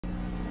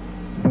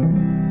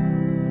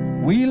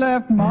We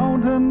left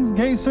mountains,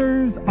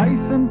 geysers, ice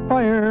and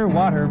fire,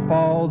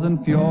 waterfalls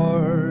and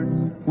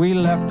fjords. We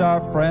left our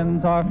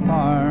friends, our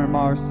farm,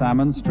 our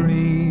salmon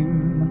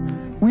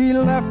stream. We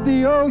left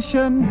the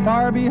ocean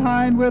far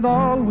behind with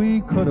all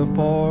we could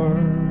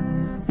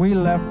afford. We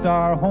left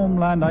our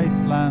homeland,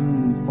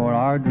 Iceland, for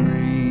our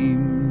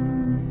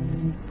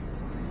dream.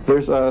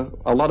 There's a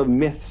lot of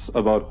myths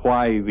about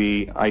why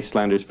the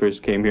Icelanders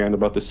first came here and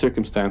about the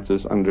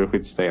circumstances under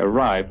which they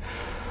arrived.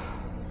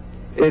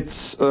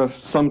 It's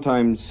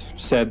sometimes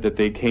said that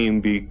they came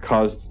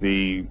because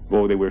they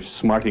were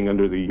smarting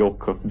under the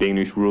yoke of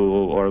Danish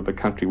rule, or the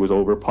country was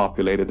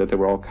overpopulated, that there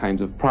were all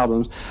kinds of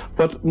problems.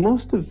 But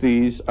most of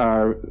these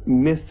are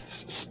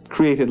myths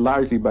created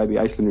largely by the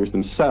Icelanders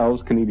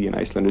themselves, Canadian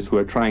Icelanders, who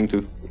are trying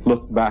to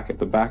look back at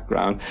the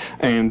background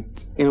and,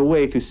 in a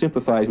way, to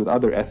sympathize with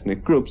other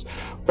ethnic groups.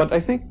 But I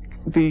think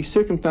the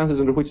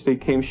circumstances under which they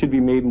came should be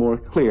made more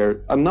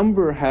clear. A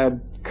number had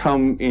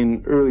come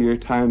in earlier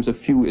times, a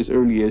few as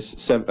early as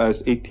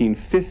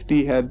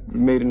 1850 had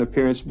made an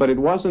appearance, but it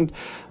wasn't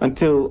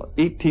until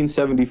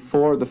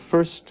 1874 the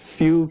first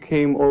few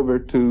came over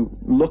to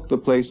look the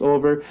place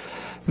over.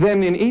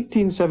 Then in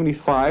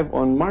 1875,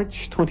 on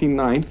March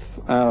 29th,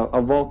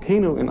 a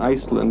volcano in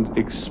Iceland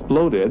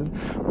exploded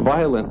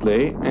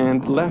violently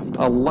and left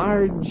a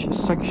large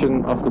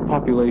section of the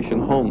population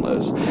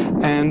homeless.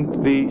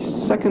 And the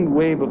second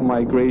wave of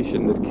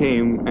migration that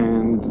came,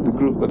 and the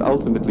group that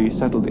ultimately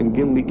settled in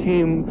Gimli,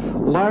 came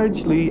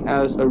largely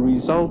as a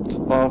result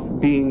of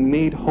being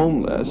made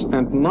homeless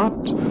and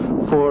not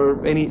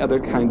for any other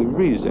kind of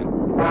reason.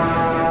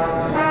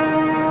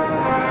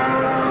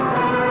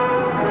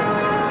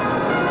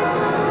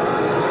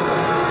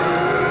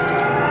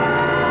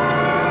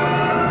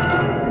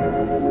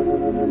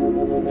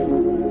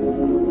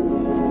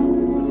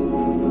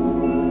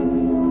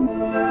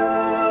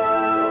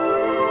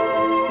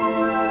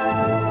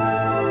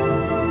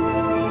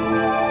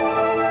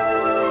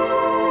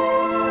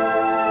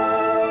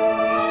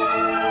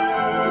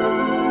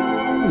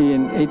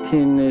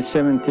 In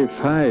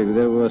 1875,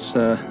 there was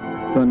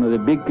one of the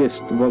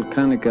biggest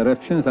volcanic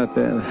eruptions that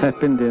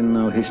happened in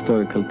our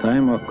historical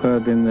time,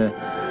 occurred in the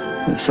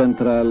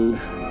central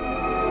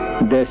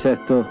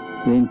desert of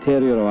the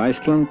interior of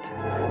Iceland,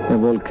 a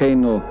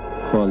volcano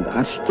called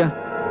Askja,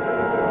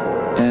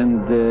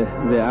 and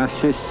the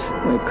ashes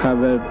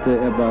covered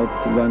about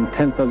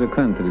 1/10 of the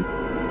country.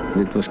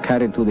 It was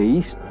carried to the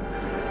east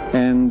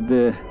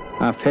and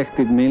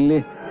affected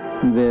mainly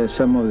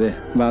some of the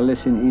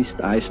valleys in East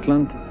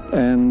Iceland.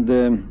 And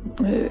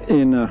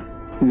in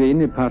the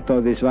inner part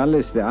of these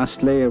valleys, the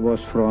ash layer was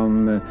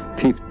from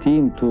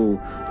 15 to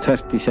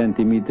 30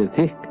 centimeters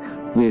thick,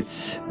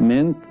 which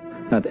meant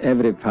that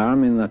every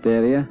farm in that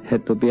area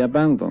had to be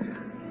abandoned.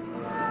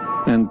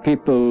 And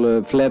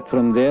people fled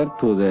from there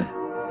to the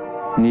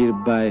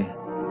nearby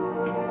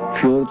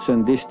fjords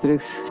and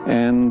districts,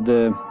 and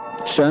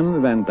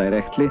some went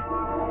directly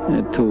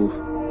to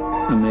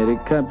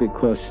America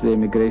because the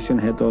immigration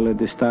had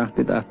already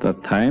started at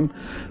that time,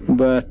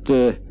 but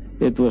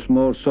it was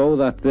more so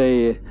that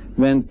they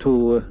went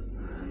to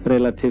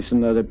relatives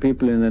and other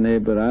people in the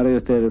neighbor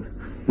areas.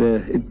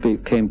 It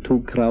became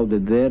too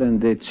crowded there,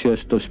 and it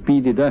just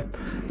speeded up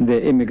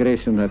the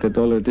immigration that had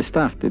already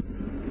started.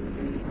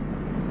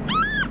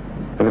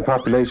 The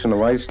population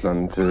of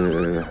Iceland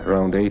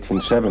around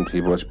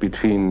 1870 was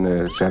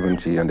between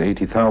 70 and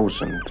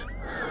 80,000.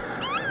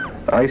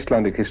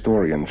 Icelandic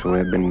historians who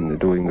have been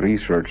doing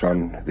research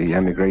on the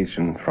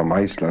emigration from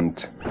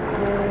Iceland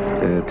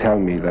tell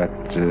me that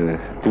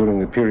during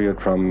the period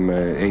from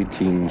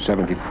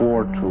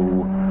 1874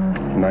 to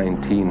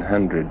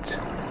 1900,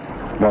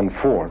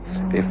 1/4,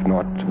 if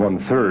not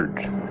 1/3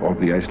 of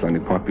the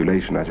Icelandic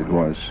population as it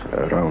was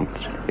around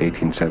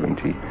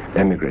 1870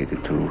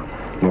 emigrated to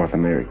North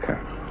America.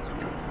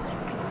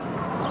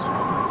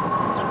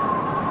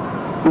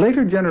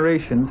 Later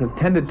generations have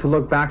tended to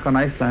look back on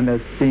Iceland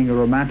as being a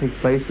romantic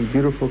place with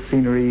beautiful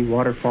scenery,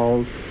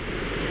 waterfalls,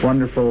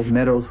 wonderful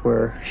meadows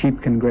where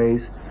sheep can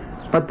graze.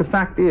 But the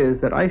fact is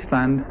that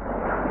Iceland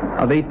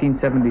of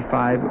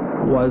 1875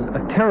 was a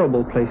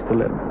terrible place to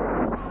live.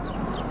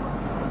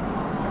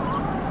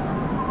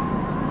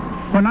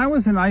 When I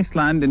was in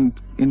Iceland and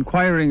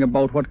inquiring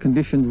about what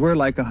conditions were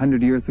like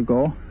 100 years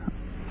ago,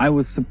 I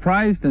was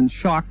surprised and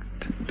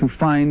shocked to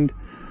find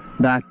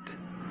that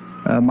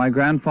my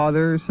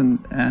grandfathers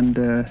and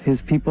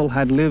his people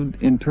had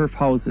lived in turf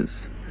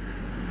houses.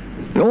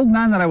 The old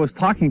man that I was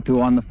talking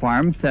to on the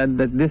farm said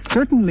that this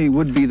certainly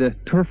would be the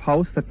turf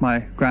house that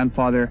my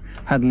grandfather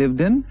had lived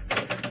in,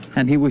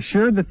 and he was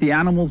sure that the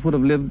animals would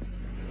have lived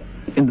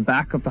in the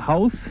back of the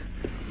house.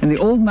 And the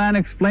old man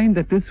explained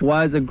that this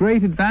was a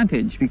great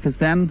advantage because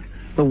then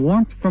the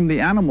warmth from the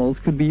animals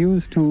could be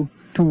used to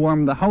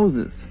warm the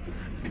houses.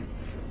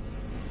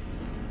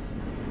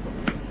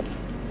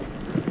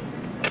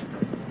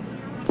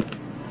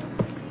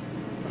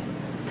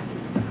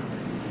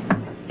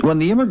 When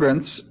the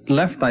immigrants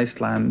left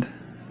Iceland,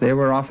 they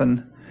were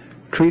often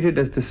treated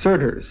as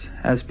deserters,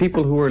 as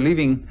people who were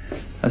leaving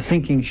a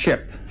sinking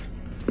ship.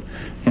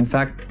 In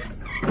fact,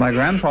 My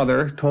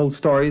grandfather told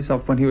stories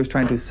of when he was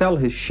trying to sell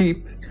his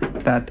sheep,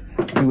 that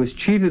he was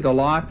cheated a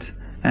lot,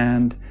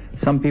 and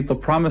some people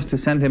promised to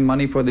send him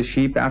money for the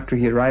sheep. After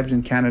he arrived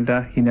in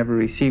Canada, he never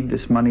received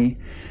this money.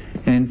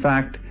 And in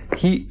fact,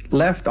 he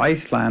left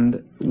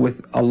Iceland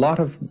with a lot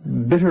of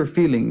bitter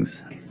feelings.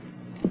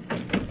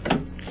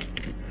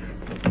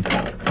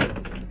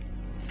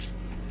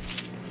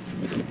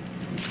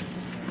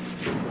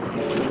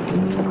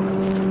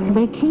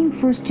 They came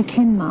first to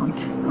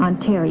Kinmount,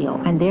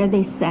 Ontario, and there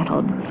they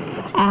settled.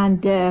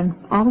 And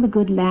all the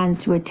good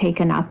lands were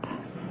taken up,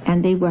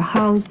 and they were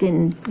housed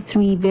in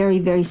 3 very,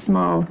 very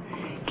small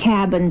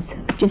cabins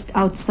just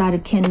outside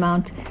of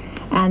Kinmount.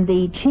 And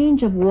the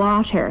change of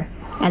water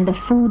and the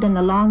food and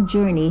the long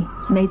journey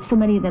made so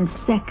many of them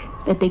sick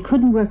that they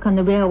couldn't work on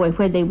the railway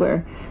where they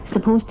were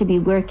supposed to be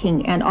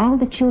working, and all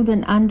the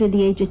children under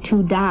the age of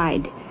 2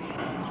 died.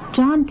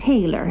 John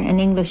Taylor, an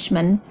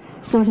Englishman,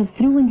 sort of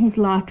threw in his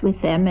lot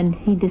with them, and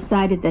he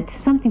decided that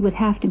something would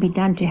have to be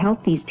done to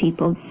help these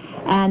people.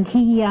 And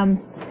he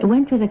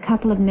went with a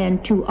couple of men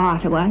to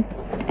Ottawa,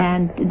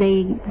 and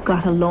they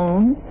got a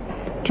loan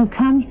to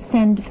come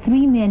send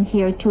 3 men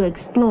here to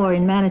explore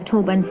in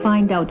Manitoba and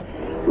find out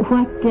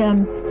what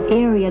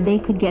area they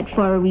could get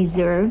for a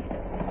reserve.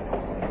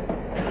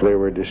 They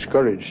were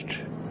discouraged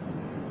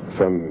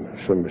from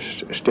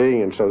staying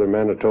in southern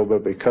Manitoba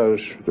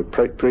because the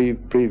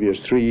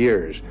previous 3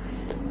 years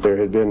there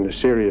had been a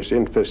serious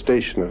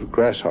infestation of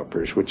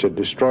grasshoppers which had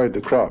destroyed the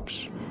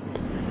crops.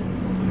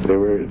 They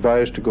were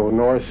advised to go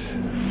north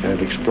and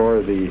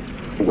explore the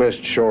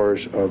west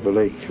shores of the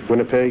Lake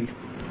Winnipeg.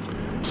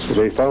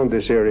 They found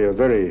this area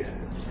very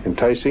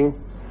enticing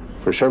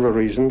for several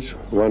reasons.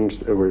 One,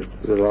 there was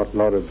a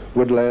lot of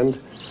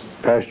woodland,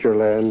 pasture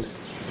land.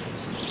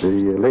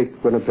 The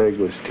Lake Winnipeg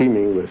was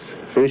teeming with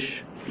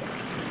fish,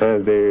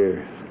 and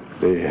they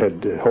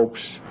had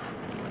hopes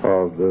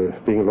of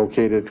being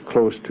located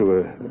close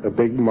to a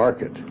big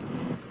market.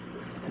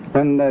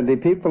 When the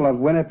people of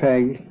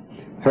Winnipeg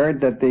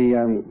heard that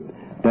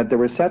there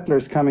were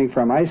settlers coming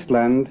from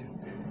Iceland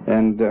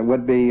and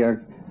would be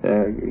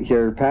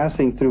here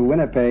passing through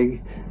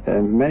Winnipeg,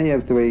 many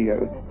of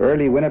the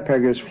early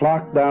Winnipeggers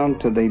flocked down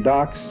to the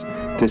docks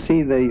to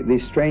see the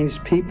strange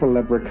people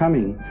that were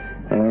coming.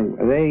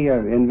 They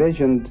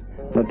envisioned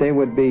that they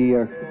would be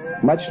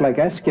much like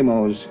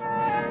Eskimos,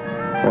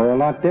 or a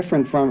lot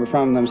different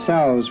from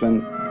themselves,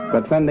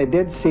 but when they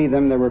did see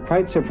them, they were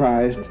quite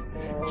surprised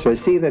to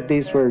see that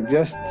these were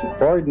just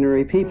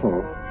ordinary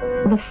people.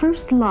 The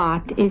first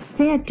lot is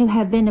said to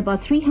have been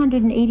about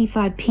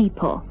 385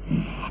 people,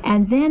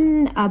 and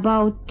then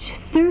about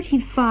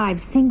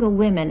 35 single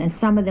women, and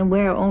some of them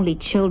were only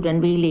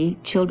children, really,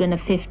 children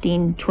of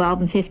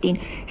 12 and 15,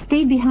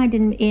 stayed behind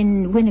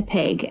in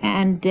Winnipeg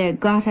and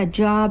got a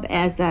job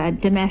as a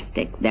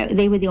domestic.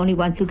 They were the only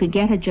ones who could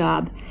get a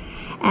job.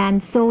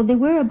 And so there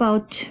were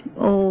about,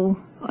 a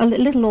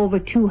little over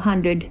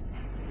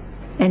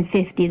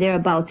 250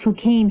 thereabouts who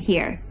came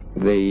here.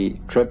 The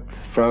trip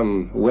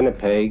from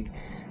Winnipeg,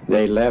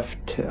 they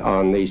left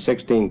on the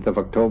 16th of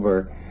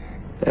October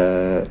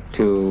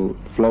to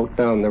float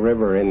down the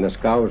river in the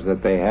scows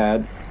that they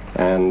had,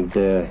 and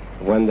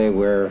when they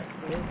were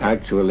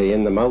actually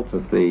in the mouth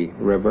of the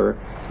river,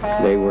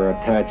 they were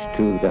attached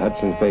to the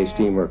Hudson's Bay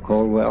steamer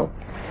Colwell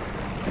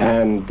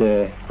and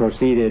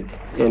proceeded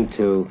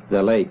into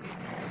the lake.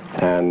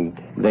 And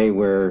they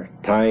were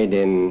tied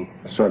in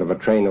sort of a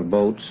train of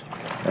boats,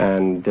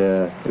 and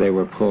they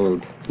were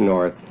pulled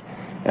north.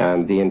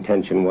 And the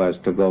intention was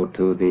to go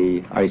to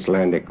the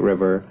Icelandic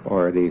River,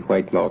 or the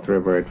Whitemouth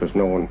River, it was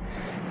known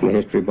in the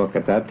history book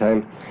at that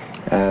time.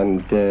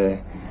 And the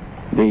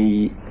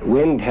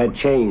wind had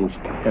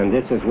changed, and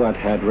this is what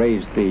had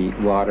raised the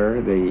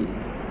water. The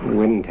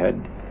wind had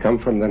come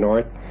from the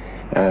north,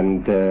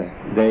 and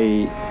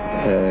they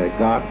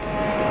got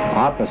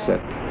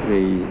opposite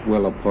the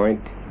Willow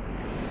Point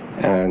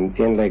and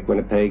in Lake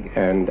Winnipeg,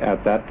 and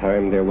at that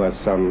time there was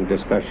some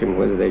discussion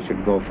whether they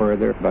should go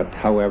further, but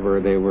however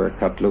they were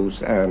cut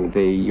loose, and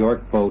the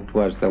York boat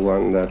was the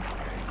one that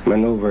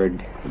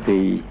maneuvered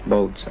the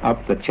boats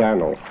up the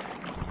channel.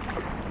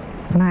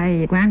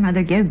 My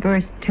grandmother gave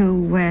birth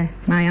to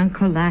my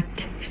uncle that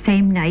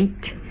same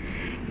night,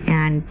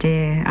 and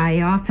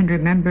I often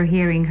remember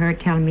hearing her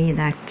tell me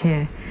that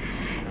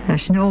the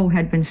snow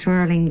had been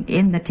swirling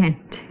in the tent.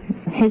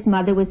 His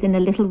mother was in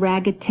a little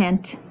ragged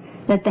tent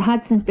that the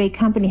Hudson's Bay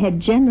Company had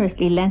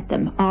generously lent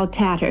them, all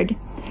tattered,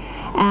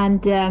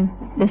 and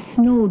the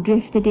snow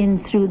drifted in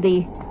through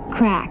the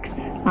cracks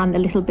on the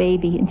little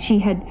baby, and she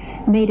had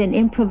made an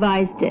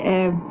improvised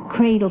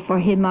cradle for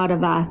him out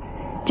of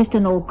just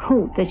an old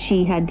coat that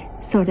she had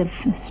sort of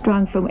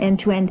strung from end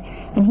to end,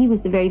 and he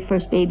was the very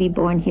first baby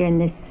born here in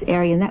this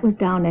area, and that was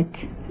down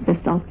at the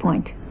South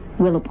Point,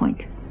 Willow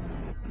Point.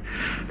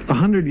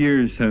 100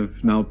 years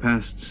have now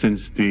passed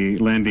since the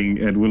landing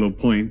at Willow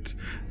Point,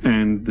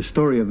 and the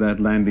story of that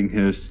landing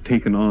has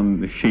taken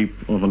on the shape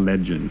of a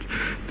legend.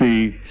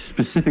 The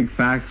specific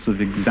facts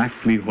of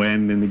exactly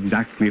when and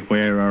exactly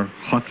where are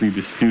hotly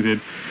disputed.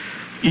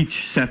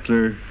 Each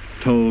settler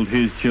told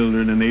his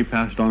children, and they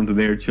passed on to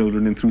their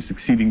children, and through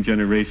succeeding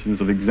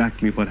generations of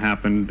exactly what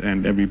happened,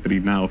 and everybody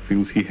now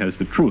feels he has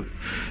the truth.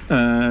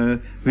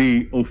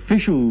 The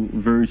official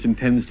version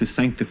tends to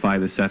sanctify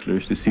the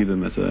settlers, to see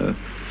them as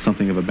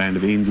something of a band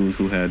of angels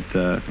who had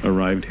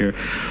arrived here.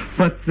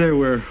 But they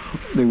were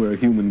a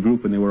human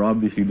group, and there were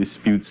obviously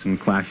disputes and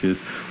clashes.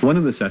 One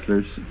of the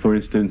settlers, for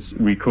instance,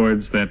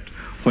 records that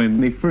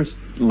when they first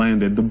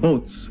landed, the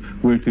boats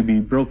were to be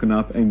broken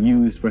up and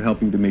used for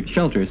helping to make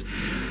shelters.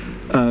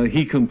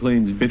 He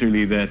complains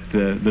bitterly that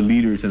the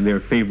leaders and their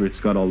favorites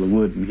got all the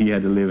wood, and he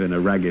had to live in a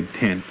ragged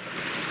tent.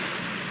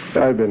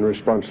 I've been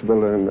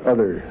responsible, and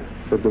others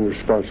have been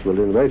responsible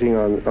in writing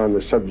on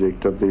the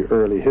subject of the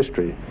early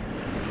history,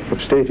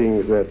 of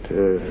stating that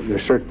there are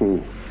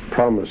certain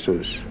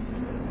promises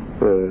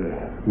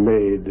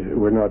made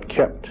were not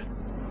kept.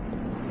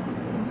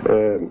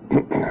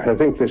 I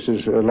think this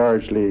is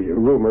largely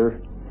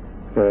rumor,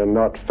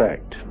 not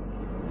fact,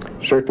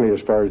 certainly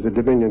as far as the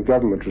Dominion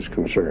government was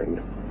concerned.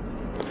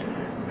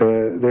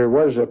 There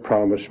was a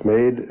promise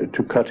made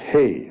to cut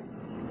hay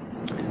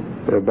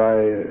by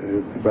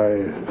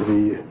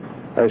the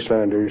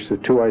Icelanders, the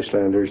 2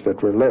 Icelanders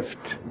that were left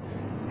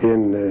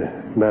in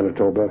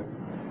Manitoba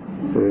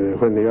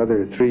when the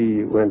other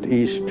 3 went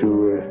east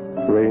to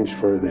arrange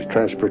for the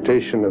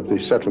transportation of the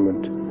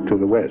settlement to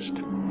the west.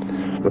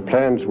 The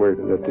plans were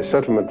that the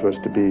settlement was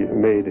to be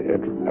made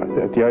at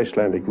the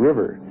Icelandic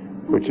River,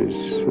 which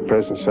is the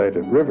present site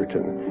of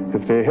Riverton.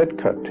 If they had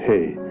cut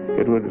hay,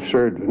 it would have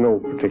served no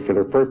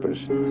particular purpose.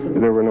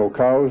 There were no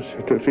cows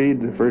to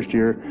feed the first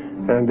year,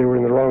 and they were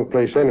in the wrong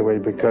place anyway,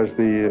 because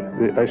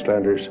the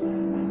Icelanders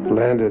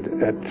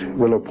landed at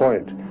Willow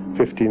Point,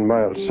 15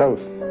 miles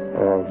south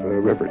of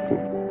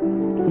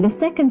Riverton. The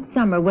second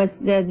summer was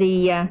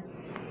the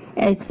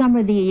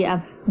summer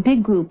the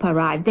big group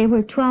arrived. They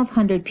were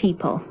 1,200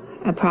 people,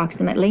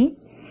 approximately,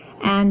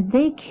 and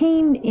they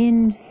came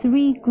in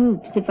 3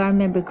 groups, if I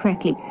remember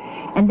correctly,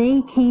 and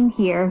they came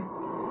here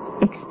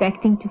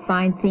expecting to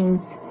find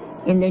things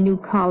in their new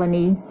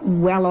colony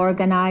well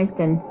organized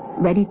and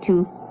ready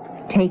to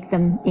take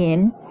them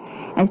in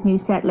as new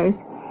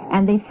settlers.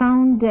 And they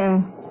found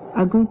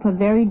a group of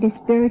very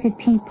dispirited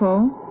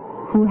people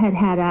who had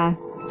had a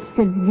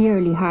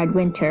severely hard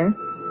winter.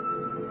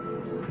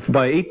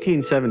 By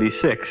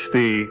 1876,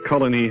 the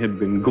colony had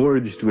been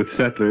gorged with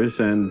settlers,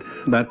 and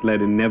that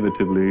led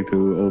inevitably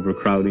to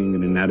overcrowding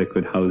and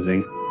inadequate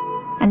housing.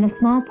 And the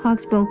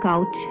smallpox broke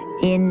out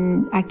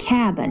in a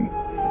cabin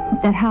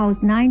that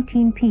housed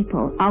 19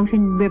 people out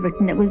in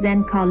Riverton. It was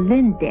then called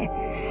Linde.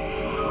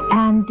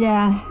 And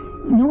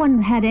no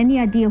one had any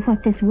idea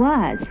what this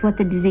was, what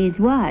the disease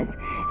was,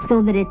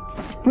 so that it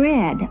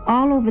spread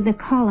all over the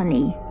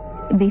colony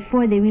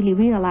before they really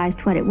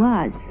realized what it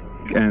was.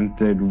 And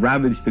it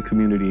ravaged the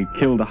community,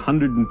 killed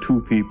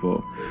 102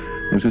 people.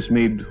 It was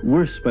made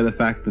worse by the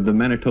fact that the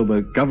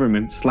Manitoba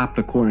government slapped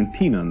a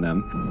quarantine on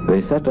them. They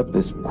set up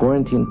this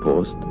quarantine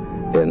post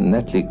in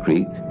Netley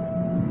Creek,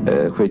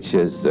 which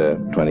is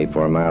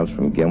 24 miles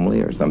from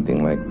Gimli or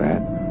something like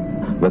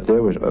that. But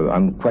there was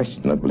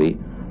unquestionably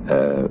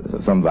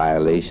some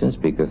violations,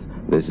 because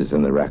this is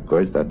in the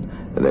records that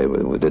they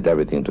did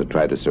everything to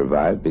try to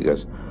survive,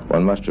 because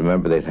one must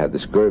remember they'd had the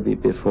scurvy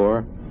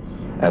before,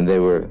 and they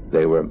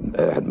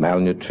had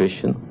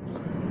malnutrition,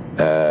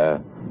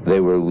 they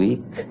were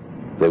weak,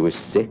 they were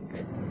sick,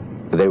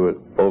 they were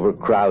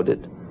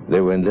overcrowded,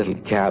 they were in little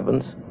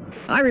cabins.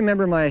 I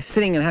remember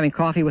sitting and having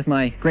coffee with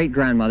my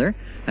great-grandmother,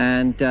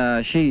 and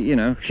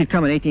she'd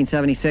come in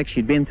 1876,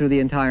 she'd been through the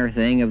entire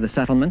thing of the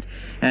settlement,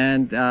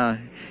 and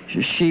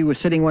she was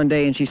sitting one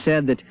day and she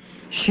said that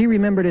she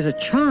remembered as a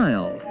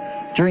child,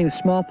 during the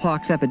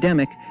smallpox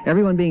epidemic,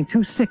 everyone being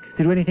too sick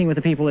to do anything with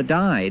the people that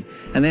died,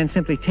 and then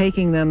simply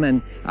taking them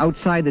and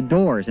outside the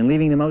doors and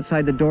leaving them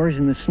outside the doors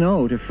in the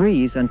snow to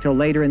freeze until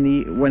later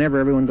whenever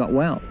everyone got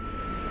well.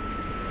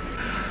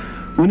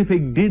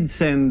 Winnipeg did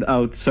send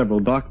out several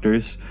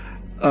doctors.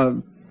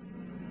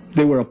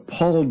 They were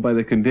appalled by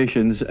the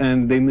conditions,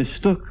 and they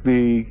mistook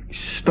the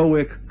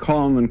stoic,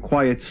 calm, and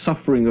quiet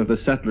suffering of the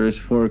settlers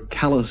for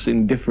callous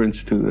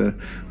indifference to the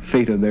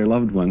fate of their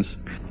loved ones.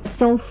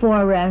 So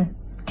for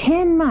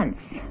 10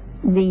 months,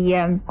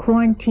 the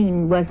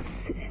quarantine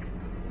was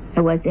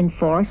in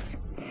force.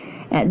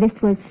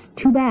 This was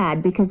too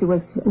bad, because it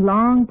was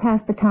long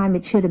past the time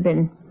it should have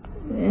been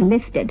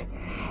lifted.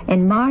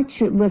 In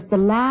March, it was the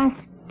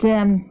last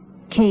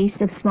case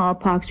of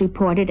smallpox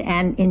reported,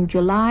 and in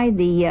July,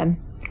 the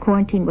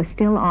quarantine was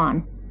still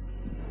on.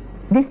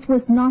 This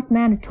was not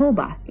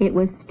Manitoba. It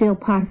was still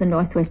part of the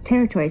Northwest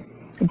Territories.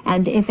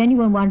 And if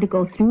anyone wanted to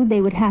go through, they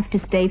would have to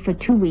stay for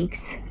 2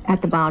 weeks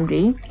at the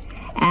boundary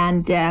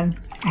and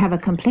have a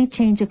complete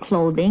change of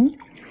clothing,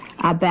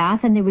 a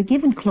bath, and they were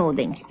given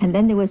clothing. And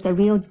then there was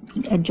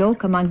a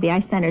joke among the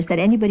Icelanders that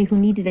anybody who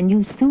needed a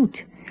new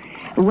suit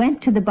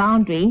went to the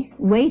boundary,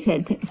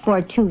 waited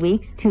for 2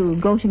 weeks to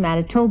go to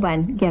Manitoba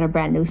and get a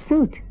brand new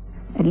suit.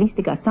 At least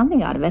they got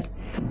something out of it.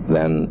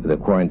 Then the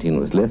quarantine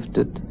was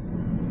lifted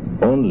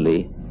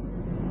only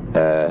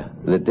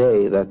the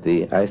day that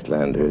the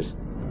Icelanders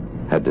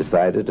had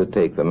decided to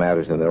take the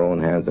matters in their own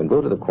hands and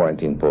go to the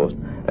quarantine post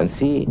and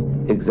see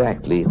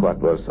exactly what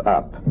was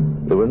up.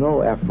 There were no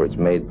efforts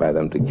made by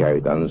them to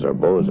carry guns or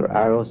bows or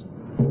arrows.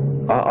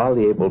 All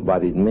the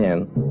able-bodied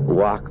men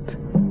walked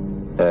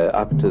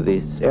up to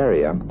this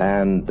area,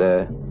 and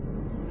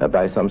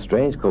by some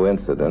strange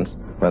coincidence,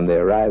 when they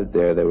arrived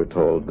there, they were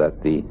told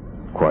that the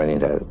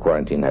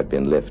quarantine had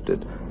been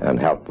lifted, and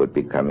help would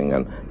be coming,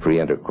 and free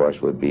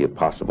intercourse would be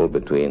possible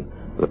between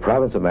the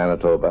province of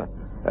Manitoba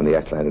and the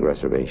Icelandic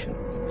Reservation.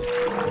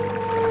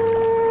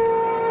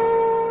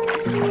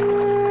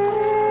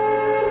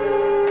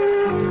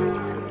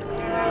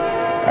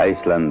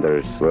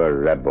 Icelanders were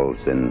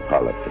rebels in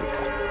politics.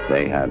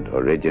 They had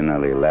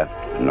originally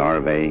left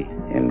Norway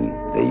in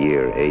the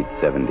year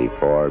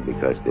 874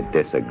 because they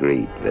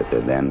disagreed with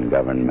the then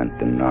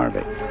government in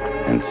Norway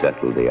and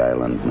settled the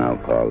island now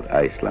called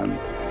Iceland.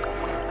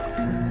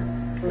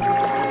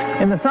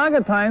 In the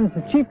Saga times,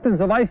 the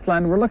chieftains of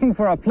Iceland were looking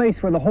for a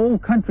place where the whole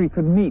country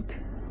could meet.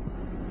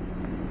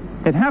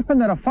 It happened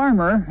that a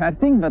farmer at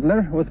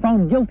Thingvellir was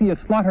found guilty of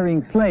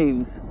slaughtering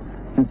slaves,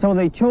 and so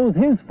they chose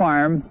his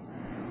farm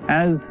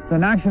as the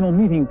national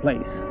meeting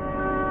place.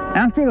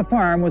 After the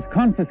farm was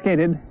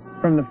confiscated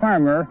from the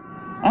farmer,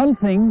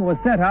 Althing was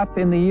set up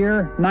in the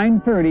year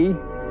 930,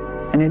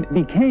 and it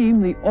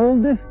became the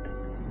oldest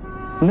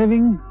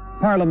living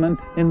parliament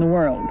in the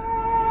world.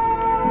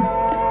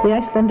 The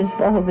Icelanders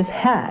have always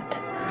had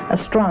a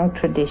strong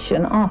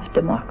tradition of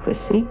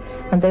democracy,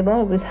 and they've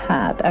always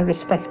had a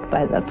respect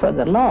for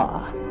the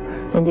law.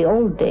 In the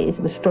old days,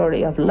 the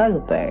story of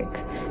Lögberg,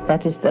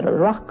 that is the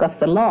rock of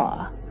the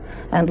law,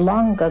 and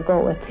long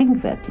ago at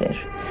Thingvellir,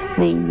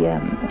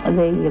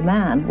 the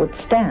man would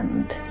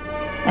stand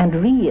and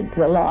read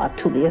the law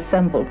to the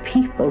assembled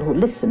people who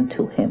listened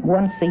to him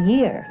once a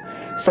year,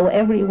 so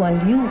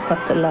everyone knew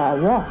what the law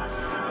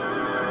was.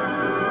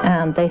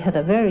 And they had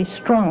a very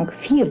strong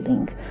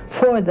feeling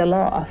for the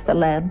law of the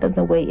land and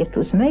the way it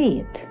was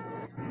made.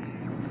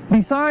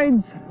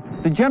 Besides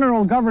the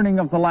general governing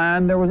of the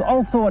land, there was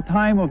also a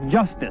time of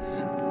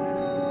justice.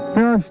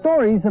 There are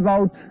stories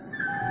about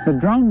the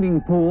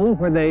drowning pool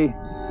where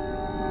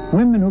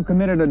women who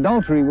committed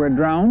adultery were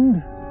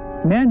drowned,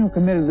 men who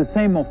committed the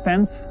same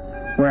offense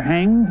were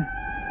hanged.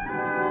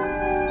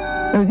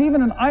 There was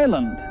even an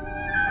island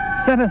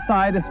set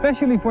aside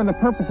especially for the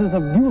purposes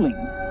of dueling.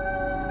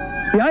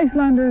 The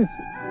Icelanders,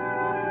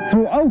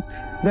 throughout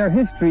their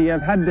history,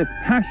 have had this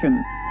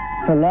passion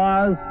for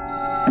laws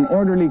and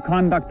orderly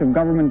conduct of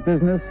government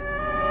business,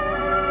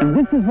 and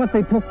this is what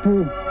they took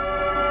to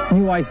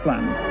New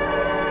Iceland.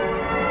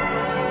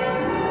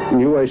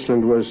 New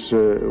Iceland was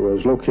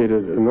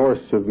located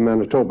north of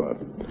Manitoba.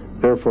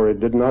 Therefore, it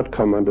did not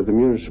come under the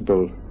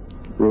municipal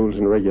rules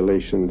and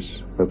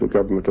regulations of the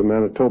government of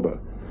Manitoba.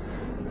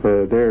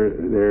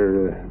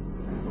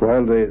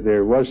 While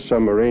there was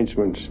some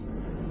arrangements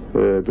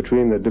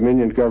between the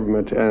Dominion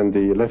government and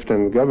the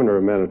Lieutenant Governor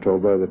of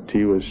Manitoba that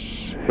he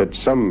had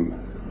some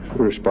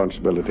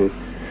responsibility,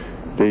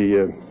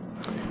 there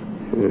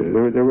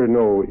were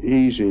no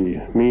easy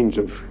means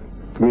of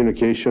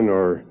communication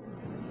or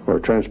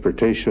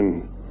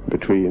transportation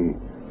between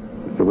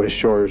the west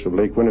shores of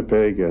Lake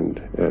Winnipeg and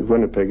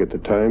Winnipeg at the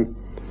time.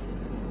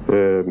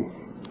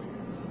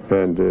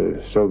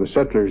 So the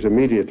settlers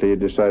immediately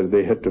decided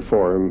they had to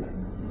form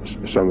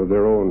some of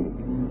their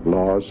own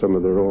laws, some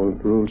of their own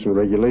rules and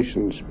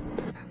regulations.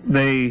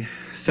 They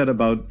set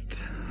about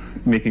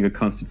making a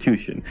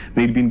constitution.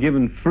 They'd been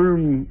given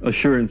firm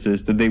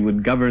assurances that they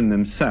would govern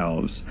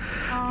themselves.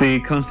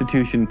 The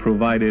constitution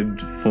provided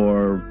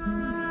for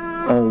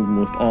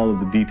almost all of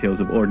the details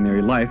of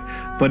ordinary life,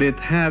 but it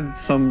had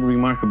some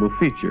remarkable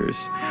features.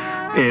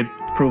 It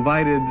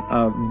provided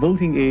a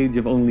voting age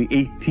of only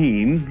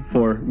 18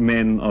 for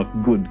men of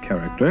good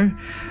character.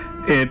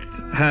 It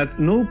had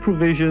no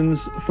provisions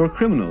for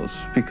criminals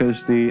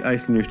because the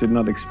Icelanders did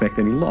not expect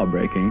any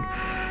law-breaking.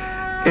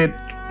 It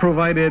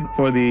provided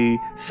for the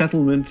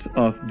settlement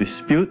of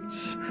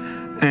disputes,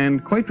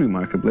 and quite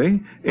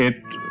remarkably,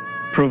 it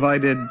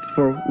provided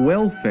for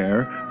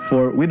welfare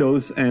for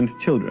widows and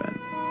children.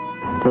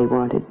 They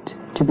wanted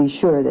to be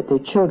sure that their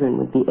children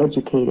would be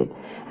educated,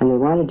 and they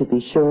wanted to be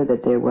sure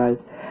that there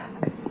was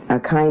a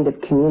kind of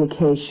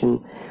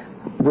communication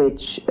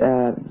which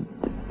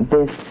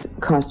this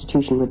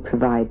constitution would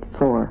provide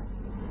for.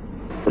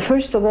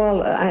 First of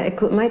all, I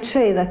might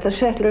say that the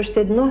settlers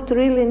did not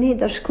really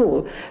need a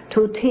school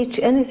to teach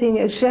anything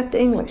except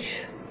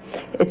English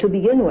to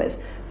begin with,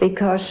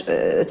 because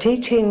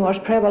teaching was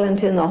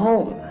prevalent in the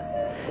home,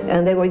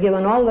 and they were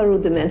given all the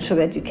rudiments of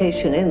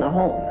education in the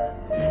home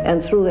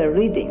and through their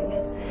reading.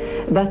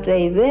 But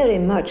they very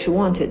much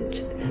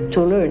wanted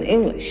to learn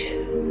English.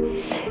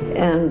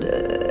 And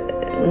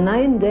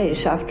 9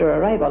 days after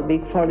arrival,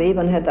 before they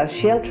even had a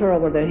shelter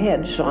over their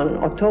heads, on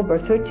October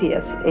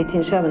 30th,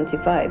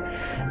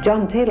 1875,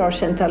 John Taylor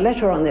sent a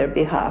letter on their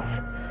behalf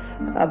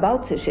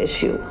about this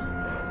issue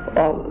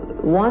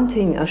of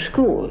wanting a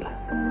school.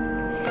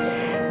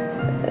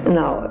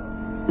 Now,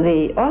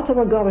 The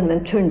Ottawa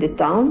government turned it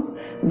down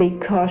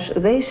because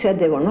they said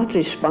they were not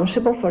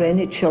responsible for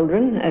any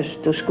children as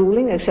to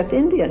schooling except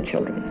Indian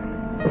children.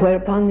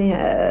 Whereupon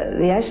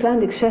the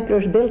Icelandic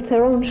settlers built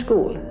their own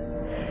school.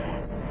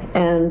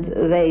 And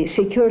they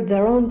secured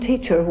their own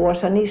teacher, who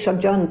was a niece of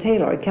John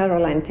Taylor,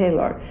 Caroline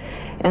Taylor.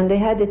 And they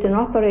had it in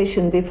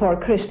operation before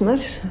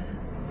Christmas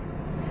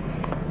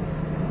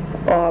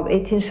of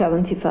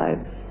 1875.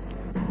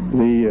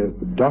 The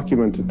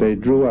document that they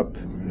drew up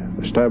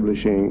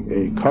establishing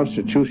a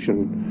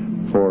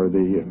constitution for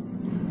the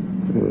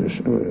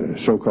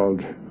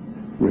so-called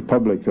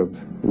Republic of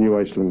New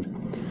Iceland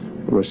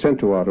was sent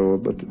to Ottawa,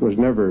 but was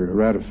never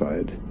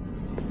ratified.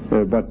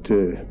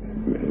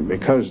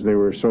 Because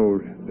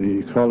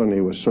the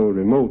colony was so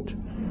remote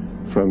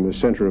from the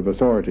center of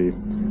authority,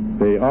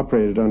 they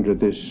operated under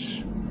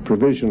this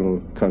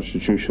provisional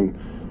constitution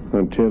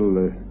until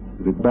the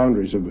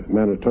boundaries of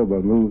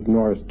Manitoba moved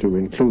north to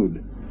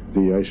include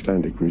the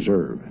Icelandic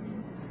Reserve.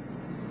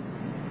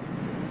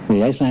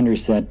 The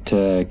Icelanders that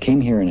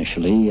came here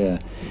initially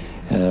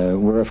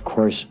were, of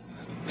course,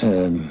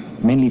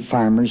 mainly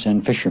farmers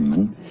and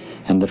fishermen.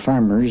 And the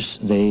farmers,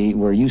 they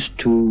were used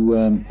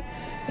to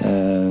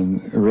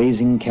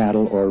raising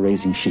cattle or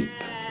raising sheep.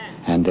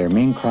 And their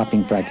main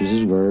cropping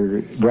practices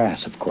were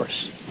grass, of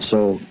course.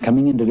 So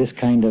coming into this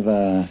kind of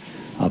a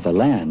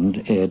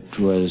land, it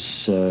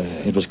was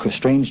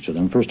strange to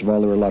them. First of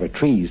all, there were a lot of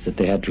trees that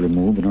they had to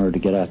remove in order to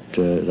get at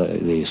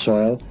the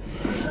soil.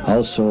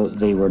 Also,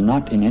 they were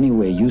not in any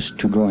way used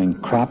to growing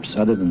crops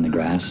other than the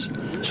grass.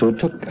 So it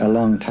took a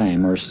long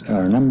time, or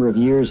a number of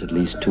years at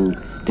least, to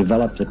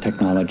develop the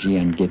technology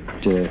and get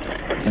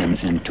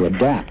and to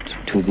adapt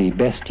to the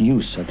best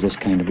use of this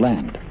kind of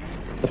land.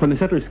 When the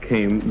settlers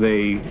came,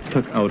 they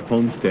took out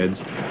homesteads,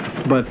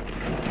 but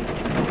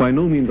by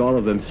no means all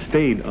of them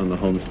stayed on the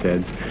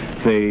homesteads.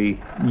 They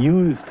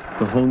used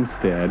the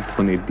homestead,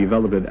 when they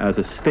developed it, as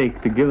a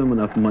stake to give them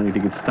enough money to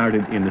get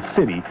started in the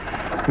city.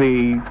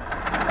 The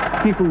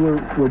people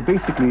were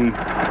basically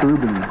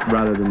urban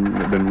rather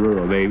than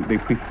rural. They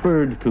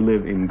preferred to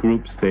live in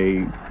groups.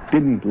 They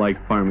didn't like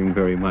farming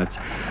very much,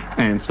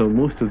 and so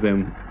most of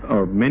them,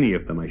 or many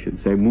of them I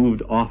should say,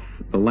 moved off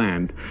the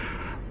land.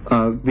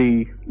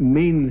 The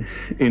main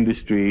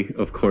industry,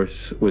 of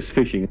course, was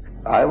fishing.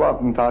 I've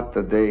often thought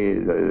that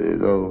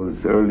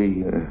those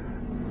early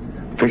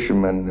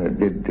fishermen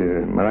did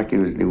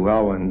miraculously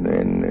well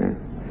in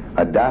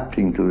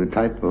adapting to the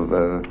type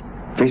of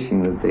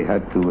fishing that they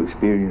had to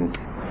experience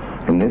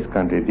in this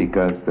country,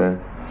 because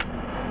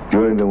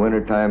during the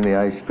winter time the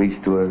ice freezes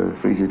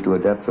to a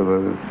depth of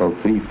about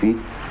 3 feet,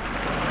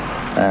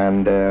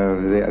 and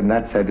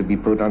nets had to be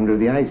put under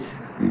the ice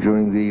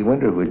during the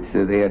winter, which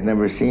they had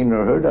never seen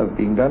or heard of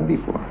being done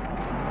before.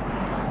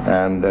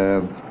 And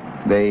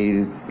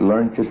they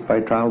learned just by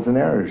trials and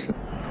errors.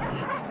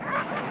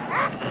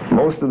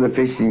 Most of the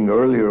fishing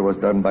earlier was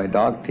done by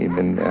dog team,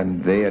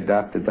 and they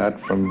adapted that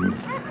from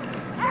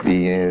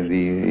the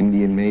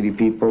Indian native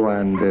people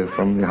and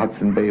from the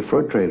Hudson Bay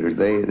fur traders.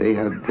 They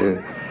had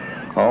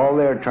all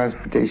their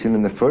transportation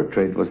in the fur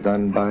trade was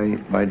done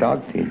by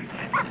dog team.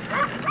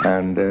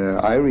 And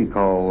I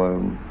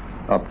recall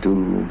up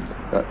to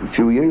a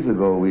few years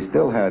ago, we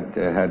still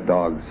had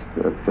dogs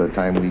at the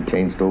time we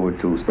changed over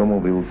to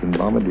snowmobiles and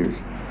bombardiers.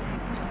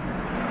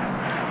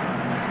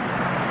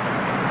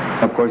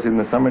 Of course, in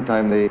the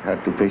summertime, they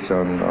had to fish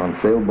on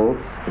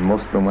sailboats, and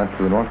most of them went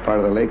to the north part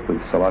of the lake, which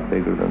is a lot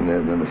bigger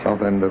than the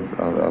south end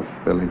of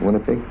the Lake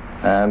Winnipeg.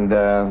 And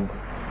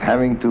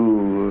having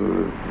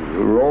to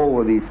row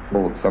with these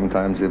boats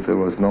sometimes if there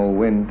was no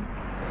wind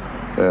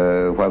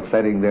while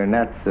setting their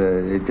nets,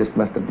 it just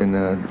must have been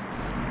a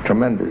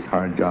tremendous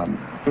hard job.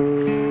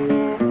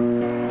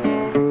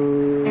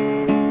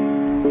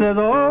 Says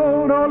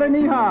old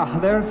Oleniha,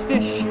 there's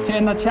fish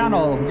in the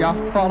channel.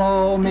 Just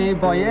follow me,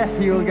 boy,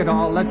 you'll get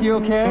all that you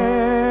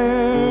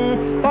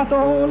care. But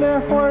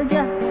Ole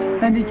forgets,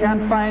 and he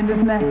can't find his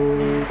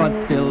nets. But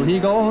still he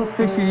goes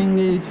fishing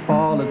each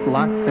fall at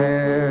Black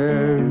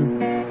Bear.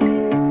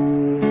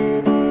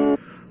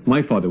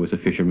 My father was a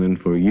fisherman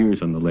for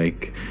years on the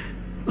lake.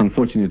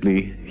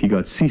 Unfortunately, he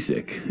got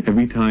seasick.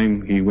 Every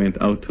time he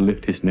went out to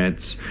lift his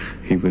nets,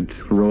 he would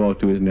row out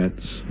to his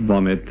nets,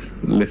 vomit,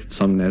 lift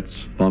some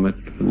nets, vomit,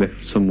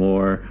 lift some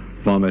more,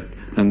 vomit,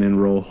 and then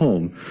row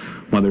home.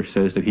 Mother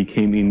says that he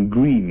came in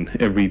green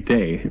every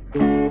day.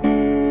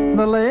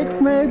 The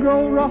lake may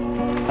grow rough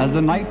as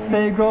the nights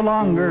they grow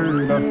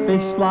longer. The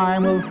fish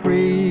slime will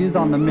freeze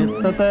on the mitts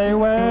that they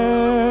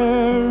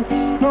wear.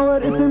 No,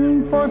 it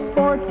isn't for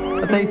sport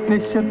that they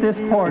fish at this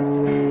port,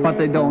 but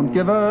they don't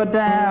give a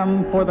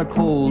damn for the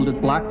cold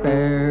at Black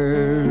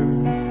Bear.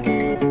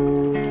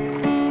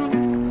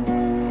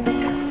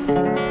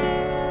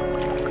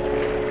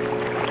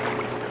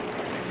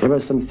 There were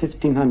some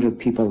 1,500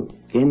 people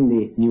in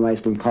the New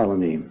Iceland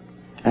colony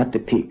at the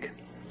peak.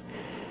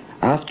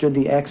 After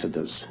the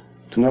exodus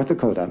to North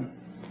Dakota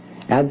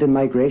and the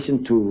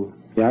migration to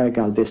the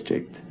Argyle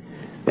district,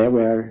 there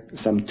were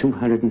some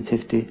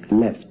 250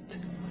 left.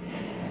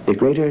 The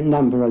greater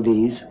number of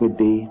these would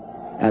be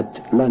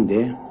at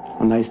Lundy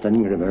on the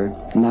Icelandic River,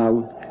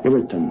 now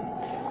Iverton,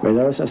 where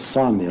there was a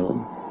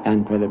sawmill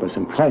and where there was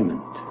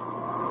employment.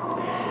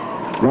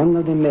 One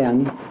of the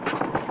men,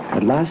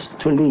 the last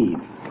to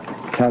leave,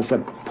 tells a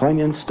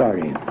poignant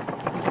story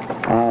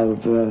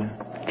of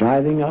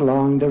driving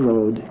along the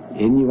road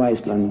in New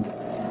Iceland,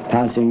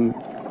 passing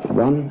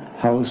one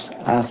house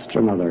after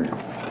another,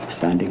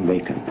 standing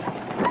vacant.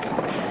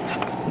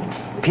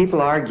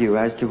 People argue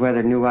as to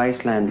whether New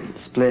Iceland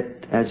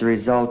split as a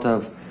result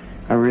of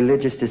a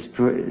religious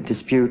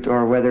dispute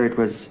or whether it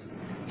was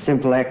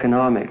simple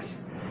economics.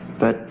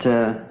 But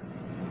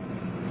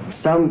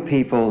some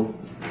people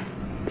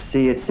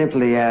see it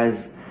simply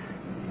as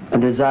a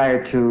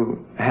desire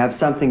to have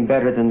something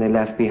better than they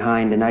left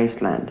behind in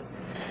Iceland.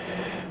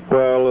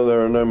 Well,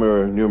 there are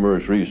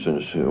numerous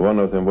reasons. One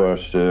of them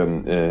was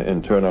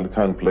internal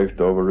conflict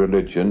over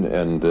religion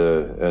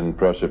and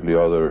possibly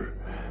other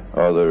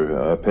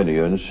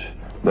opinions.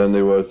 Then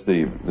there was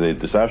the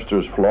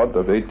disastrous flood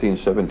of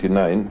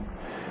 1879,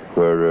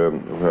 where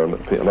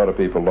a lot of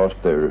people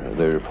lost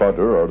their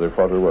fodder, or their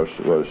fodder was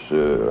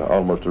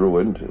almost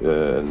ruined,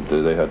 and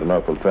they had an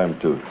awful time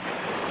to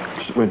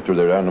winter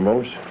their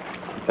animals.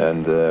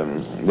 And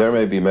there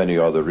may be many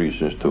other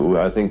reasons too.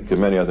 I think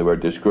many of them were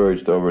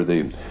discouraged over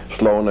the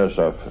slowness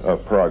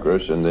of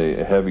progress in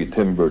the heavy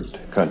timbered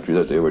country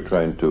that they were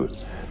trying to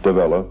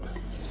develop.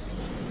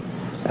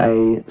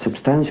 A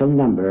substantial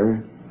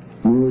number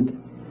moved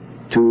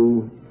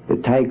to the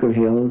Tiger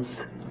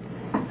Hills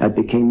that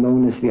became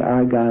known as the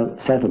Argyll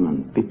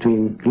settlement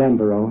between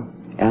Glenborough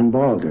and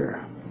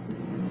Balder.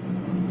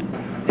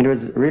 It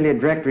was really a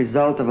direct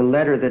result of a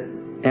letter that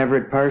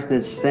Everett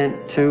Parsonage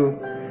sent to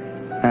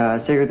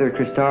Sigrid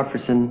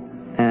Kristofferson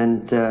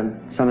and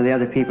some of the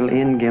other people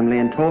in Gimli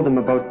and told them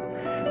about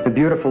the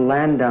beautiful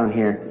land down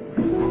here.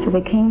 So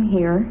they came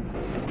here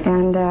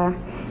and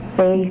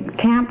they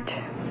camped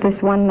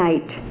this one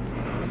night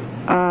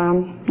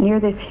near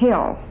this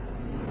hill.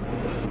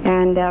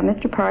 And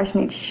Mr.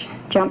 Parsonage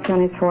jumped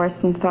on his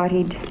horse and thought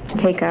he'd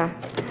take a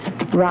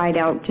ride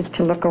out just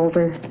to look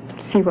over,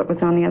 see what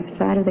was on the other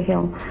side of the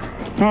hill.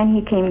 And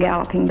he came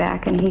galloping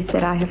back and he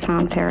said, "I have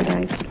found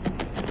paradise."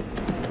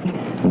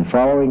 The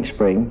following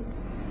spring,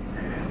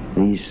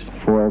 these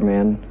four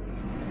men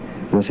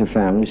with their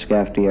families,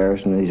 Scafty,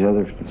 Arnason, and these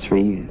other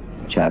three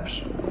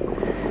chaps,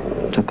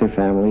 took their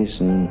families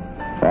and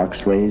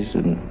ox sleighs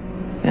and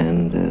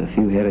a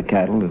few head of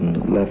cattle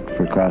and left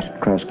for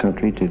cross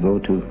country to go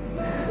to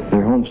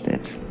their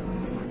homesteads.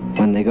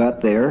 When they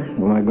got there,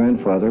 my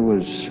grandfather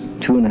was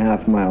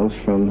 2.5 miles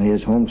from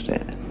his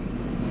homestead.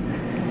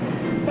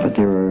 But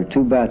there were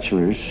two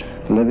bachelors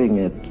living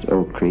at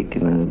Oak Creek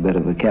in a bit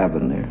of a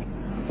cabin there.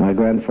 My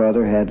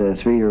grandfather had a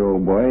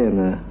 3-year-old boy and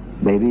a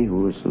baby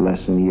who was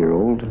less than a year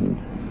old and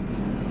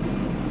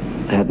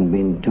hadn't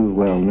been too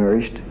well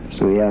nourished,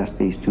 so he asked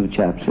these two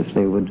chaps if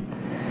they would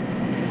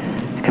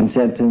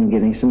consent in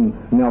getting some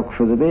milk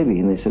for the baby,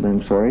 and they said,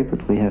 "I'm sorry,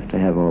 but we have to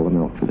have all the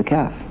milk for the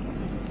calf."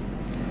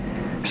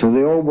 So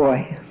the old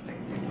boy,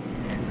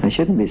 I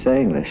shouldn't be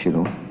saying this, you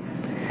know,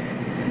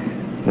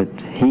 but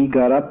he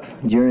got up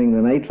during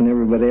the night when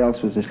everybody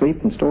else was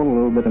asleep and stole a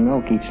little bit of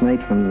milk each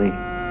night from the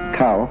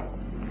cow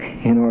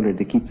in order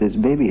to keep this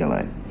baby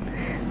alive.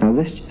 Now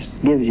this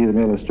just gives you an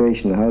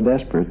illustration of how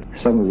desperate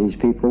some of these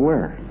people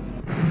were.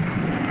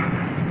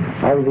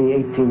 Of the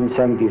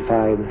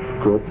 1875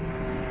 group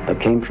that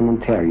came from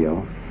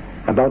Ontario,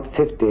 about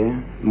 50,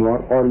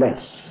 more or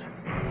less,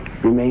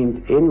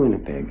 remained in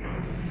Winnipeg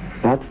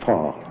that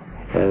fall,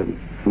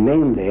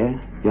 mainly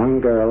young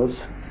girls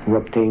who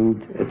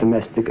obtained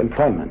domestic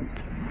employment.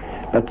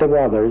 But there were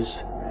others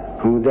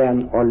who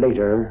then or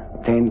later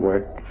obtained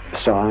work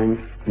sawing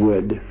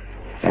wood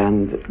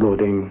and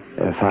loading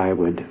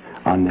firewood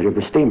on the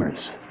river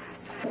steamers.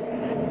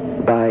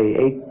 By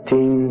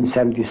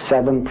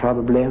 1877,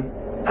 probably,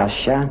 a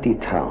shanty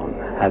town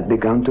had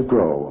begun to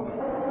grow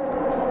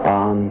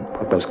on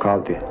what was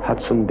called the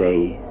Hudson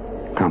Bay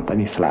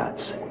Company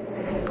Flats,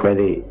 where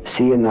the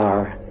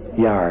C&R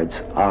yards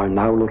are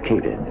now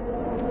located.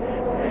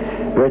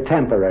 They were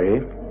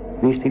temporary.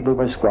 These people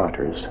were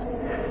squatters.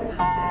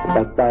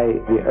 But by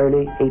the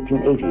early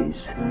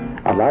 1880s,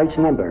 a large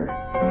number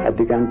had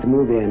begun to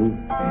move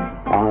in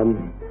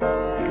on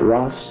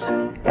Ross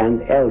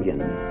and Elgin,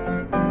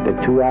 the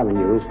two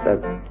avenues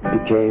that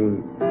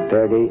became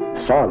fairly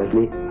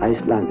solidly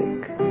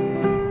Icelandic.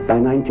 By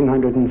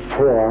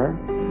 1904,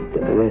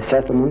 the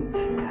settlement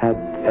had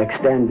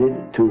extended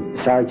to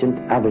Sargent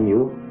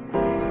Avenue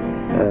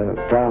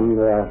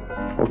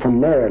from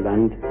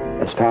Maryland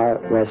as far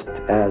west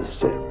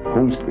as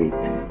Home Street.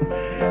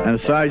 And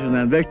Sargent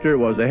and Victor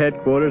was the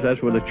headquarters.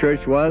 That's where the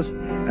church was.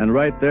 And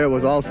right there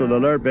was also the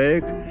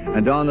Lerbeig.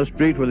 And down the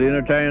street where the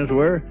Unitarians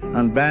were,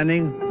 on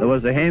Banning, there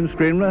was the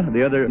Heimskringla,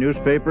 the other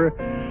newspaper.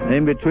 And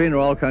in between were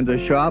all kinds of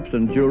shops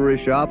and jewelry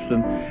shops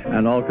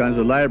and all kinds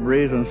of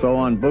libraries and so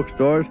on,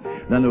 bookstores.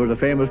 Then there was a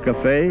famous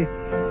cafe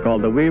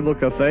called the Weevil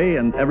Cafe,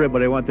 and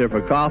everybody went there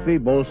for coffee.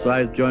 Both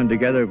sides joined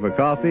together for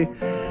coffee.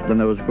 Then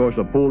there was, of course,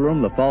 a pool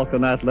room, the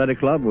Falcon Athletic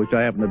Club, which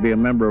I happened to be a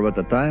member of at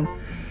the time.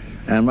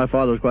 And my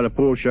father was quite a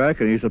pool shark,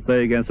 and he used to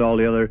play against all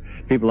the other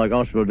people like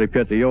Oscar de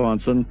PHT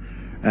Johnson,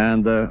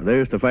 and they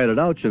used to fight it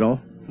out, you know.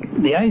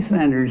 The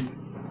Icelanders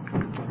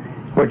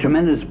were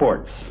tremendous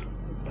sports.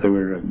 They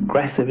were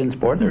aggressive in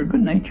sport. They were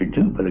good-natured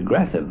too, but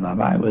aggressive. If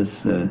I was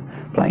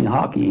playing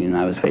hockey and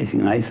I was facing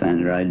an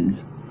Icelander,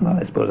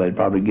 I suppose I'd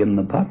probably give him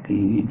the puck.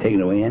 He'd take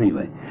it away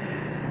anyway.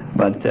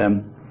 But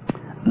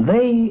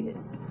they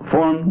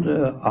formed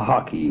a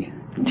hockey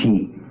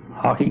team,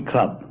 hockey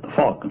club, the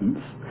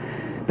Falcons,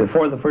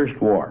 before the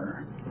First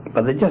War.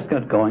 But they just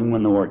got going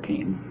when the war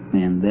came.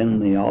 And then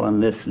they all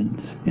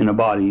enlisted in a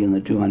body in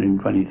the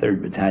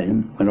 223rd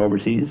Battalion, went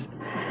overseas.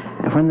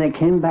 When they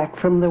came back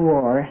from the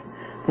war,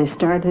 they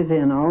started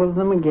in, all of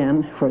them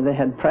again, where they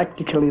had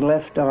practically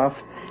left off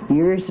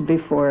years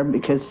before,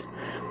 because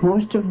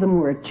most of them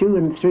were 2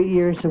 and 3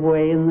 years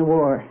away in the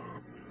war.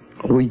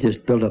 We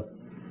just built up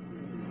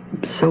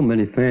so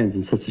many fans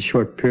in such a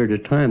short period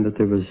of time that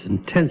there was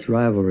intense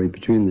rivalry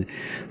between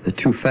the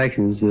two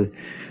factions.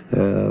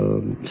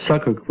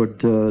 Suffolk would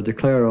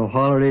declare a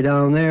holiday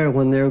down there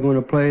when they were going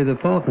to play the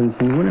Falcons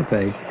in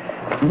Winnipeg.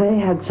 They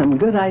had some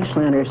good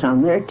Icelanders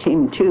on their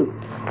team too,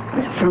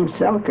 from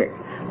Selkirk.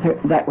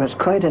 That was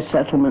quite a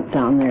settlement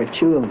down there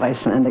too of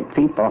Icelandic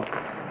people.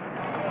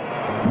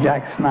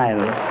 Jack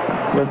Snyder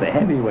was a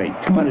heavyweight,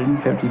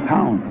 250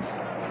 pounds.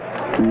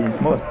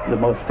 And the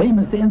most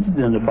famous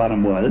incident about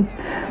him was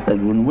that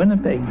when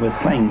Winnipeg was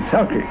playing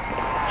Selkirk,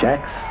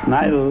 Jack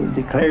Snyder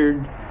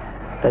declared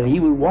that he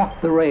would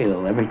walk the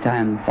rail every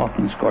time the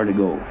Falcons scored a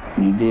goal.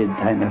 And he did,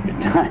 time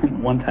after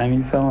time. One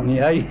time he fell on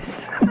the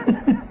ice.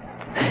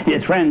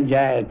 His friend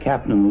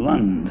Captain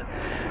Lund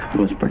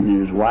was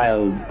pretty as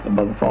wild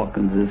about the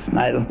Falcons as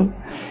Snyder.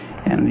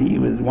 And he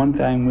one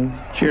time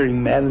was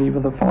cheering madly for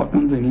the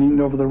Falcons, and he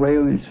leaned over the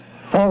rail and his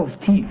false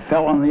teeth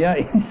fell on the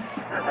ice.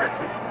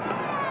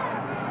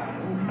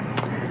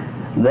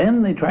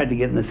 Then they tried to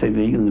get in the City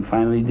League, and they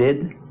finally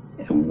did,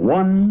 and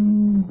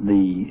won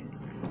the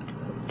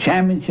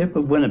championship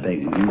of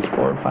Winnipeg against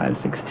 4,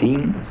 5, 6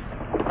 teams.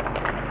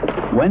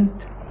 Went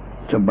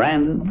to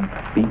Brandon,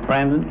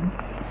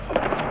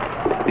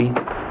 beat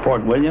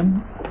Fort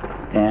William,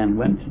 and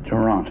went to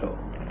Toronto.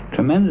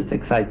 Tremendous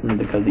excitement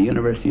because the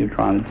University of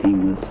Toronto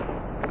team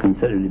was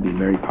considered to be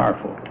very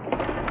powerful,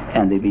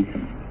 and they beat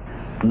them.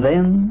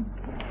 Then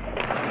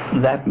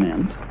that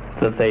meant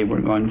that they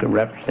were going to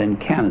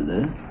represent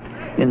Canada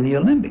in the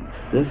Olympics.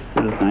 This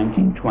was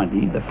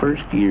 1920, the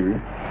first year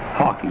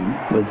hockey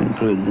was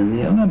included in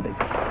the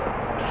Olympics.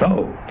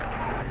 So,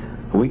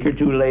 a week or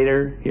two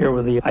later, here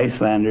were the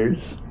Icelanders,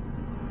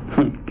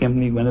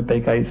 Gimli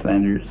Winnipeg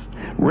Icelanders,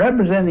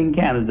 representing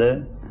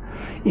Canada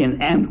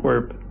in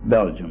Antwerp,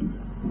 Belgium.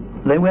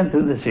 They went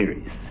through the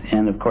series,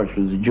 and of course it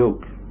was a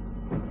joke.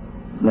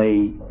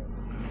 They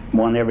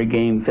won every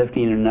game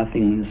 15-0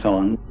 and so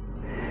on.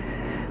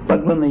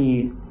 But when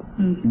the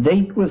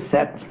date was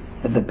set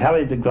at the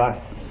Palais de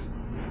Glace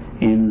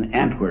in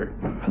Antwerp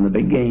for the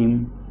big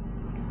game,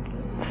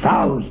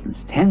 thousands,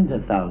 tens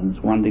of thousands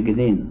wanted to get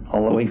in,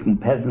 all the way from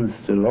peasants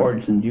to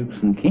lords and dukes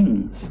and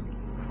kings.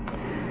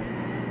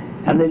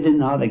 And they didn't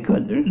know how they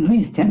could. There were at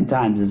least 10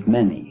 times as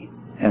many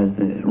as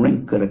the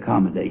rink could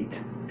accommodate.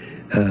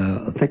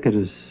 I think it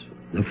was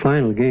the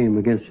final game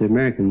against the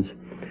Americans.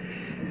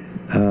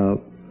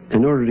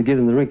 In order to get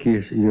in the rink,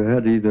 you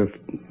had to either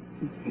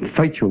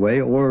fight your way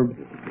or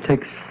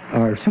take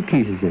our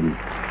suitcases in.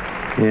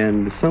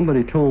 And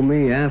somebody told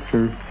me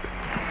after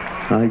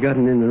I got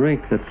in the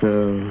rink that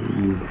the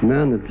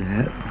man that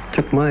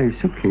took my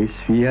suitcase,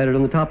 he had it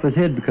on the top of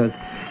his head because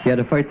he had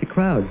to fight the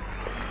crowd.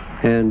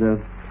 And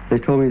they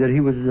told me that he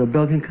was a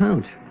Belgian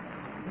count.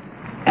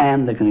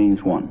 And the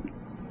Canadians won.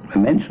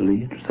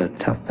 Eventually, it was a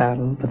tough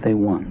battle, but they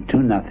won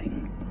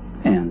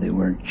 2-0. And they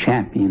were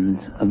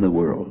champions of the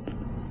world.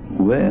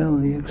 Well,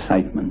 the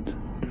excitement.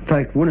 In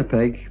fact,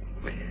 Winnipeg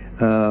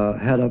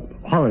had a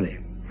holiday.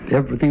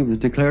 Everything was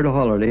declared a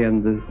holiday,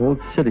 and the whole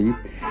city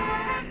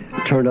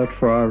turned out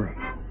for our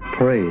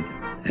parade.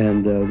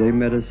 And they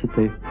met us at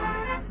the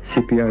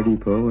CPR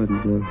depot,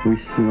 and we,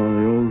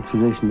 the old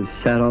tradition is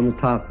sat on the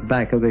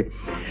back of the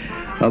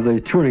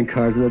touring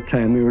cars at that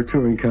time. They were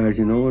touring cars,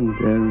 and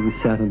we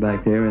sat in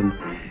back there, and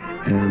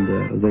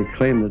they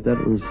claimed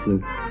that was the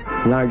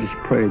largest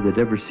parade they'd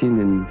ever seen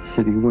in the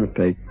city of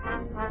Winnipeg.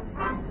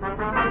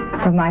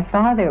 Well, my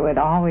father would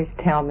always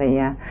tell me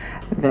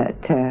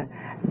that the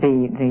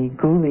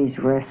Ghoulies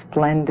were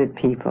splendid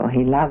people.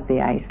 He loved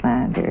the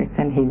Icelanders,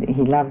 and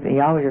he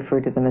always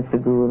referred to them as the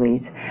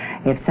Ghoulies.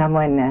 If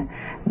someone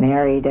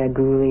married a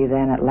Ghoulie,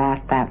 then at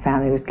last that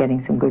family was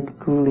getting some good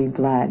Ghoulie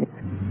blood.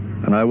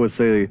 And I would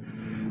say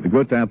the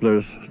Good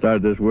Templars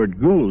started this word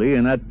Ghoulie,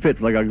 and that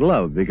fits like a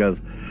glove, because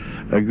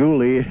a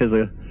Ghoulie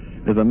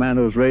is a man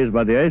who was raised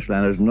by the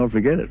Icelanders, and don't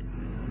forget it.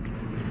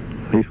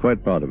 He's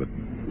quite proud of it.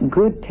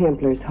 Good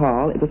Templars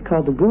Hall, it was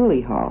called the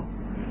Ghoulie Hall,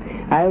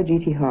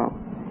 IOGT Hall.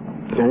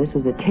 Now this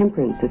was a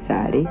temperance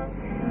society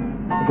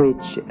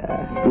which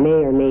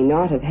may or may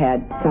not have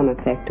had some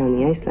effect on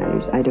the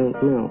Icelanders, I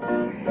don't know.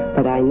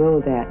 but I know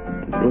that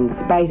in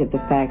spite of the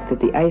fact that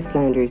the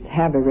Icelanders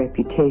have a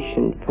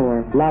reputation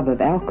for love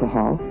of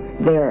alcohol,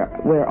 there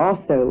were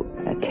also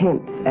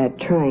attempts at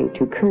trying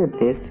to curb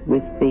this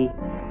with the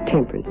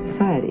Temperance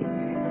Society.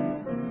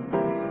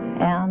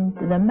 And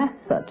the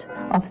method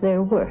of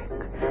their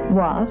work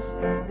was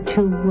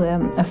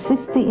to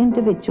assist the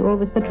individual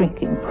with the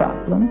drinking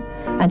problem,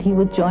 and he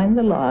would join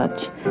the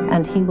lodge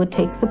and he would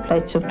take the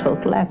pledge of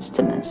total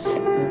abstinence.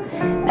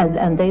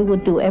 And they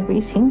would do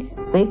everything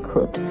they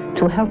could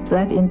to help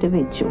that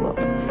individual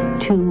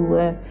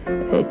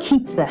to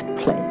keep that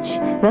pledge.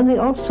 Then they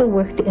also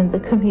worked in the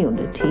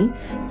community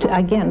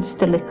against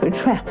the liquor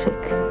traffic.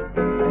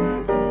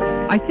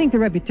 I think the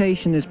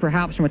reputation is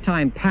perhaps from a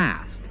time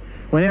past.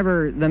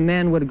 Whenever the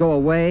men would go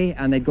away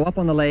and they'd go up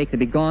on the lake, they'd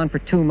be gone for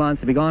 2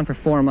 months, they'd be gone for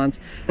 4 months,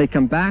 they'd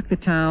come back to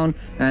town,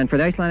 and for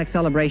the Icelandic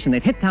celebration,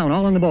 they'd hit town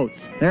all on the boats.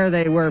 There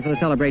they were for the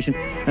celebration,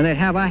 and they'd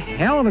have a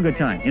hell of a good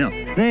time, you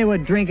know. They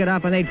would drink it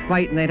up, and they'd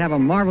fight, and they'd have a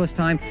marvelous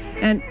time,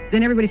 and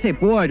then everybody'd say,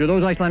 boy, do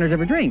those Icelanders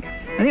ever drink.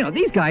 And, you know,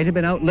 these guys have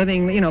been out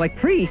living, you know, like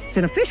priests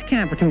in a fish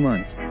camp for 2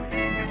 months.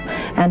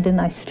 And in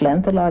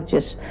Iceland, the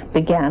lodges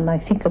began, I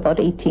think, about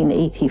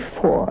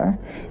 1884,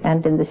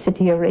 and in the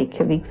city of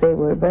Reykjavik, they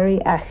were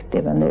very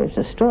active, and there's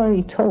a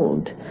story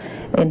told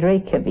in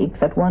Reykjavik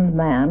that one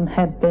man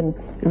had been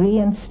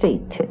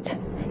reinstated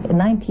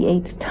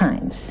 98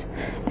 times,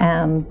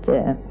 and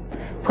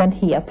when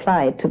he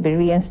applied to be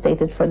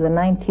reinstated for the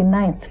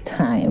 99th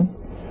time,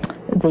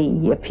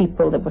 the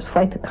people, there was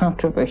quite a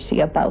controversy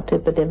about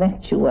it, but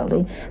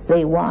eventually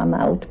they won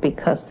out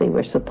because they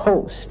were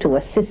supposed to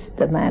assist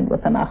the man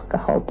with an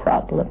alcohol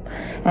problem.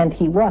 And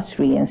he was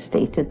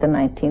reinstated the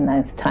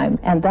 99th time,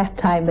 and that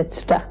time it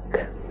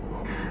stuck.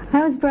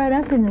 I was brought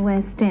up in the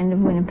west end of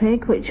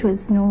Winnipeg, which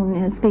was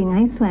known as being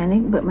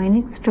Icelandic, but my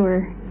next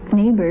door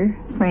neighbor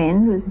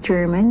friend was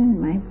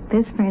German, my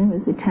best friend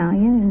was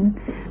Italian,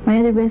 and my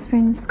other best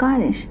friend was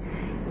Scottish.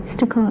 They used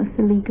to call us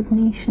the League of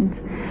Nations.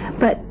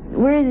 But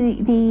where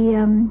the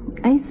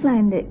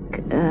Icelandic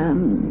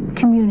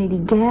community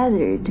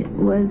gathered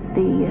was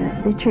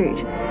the church.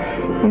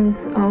 There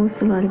was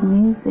always a lot of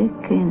music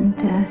and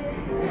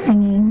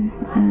singing.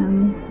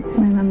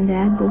 My mom and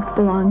dad both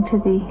belonged to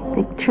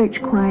the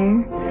church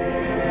choir,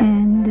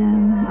 and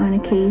on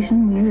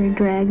occasion we were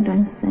dragged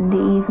on Sunday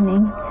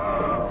evening,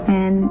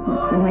 and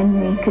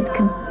when we could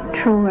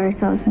control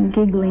ourselves from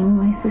giggling,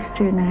 my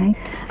sister and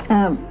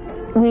I,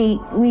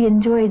 we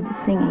enjoyed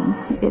the singing.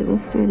 It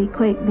was really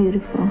quite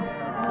beautiful.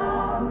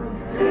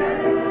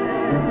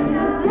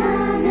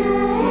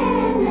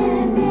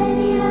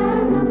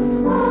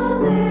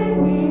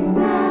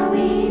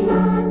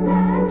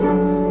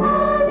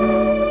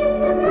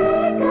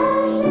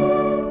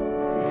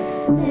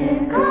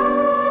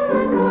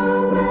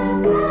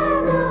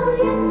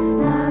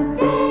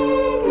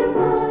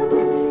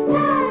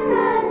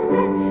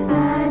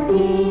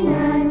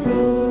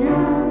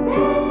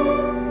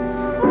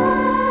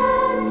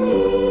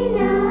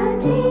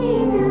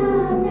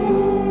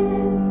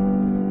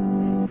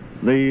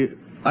 The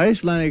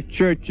Icelandic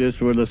churches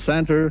were the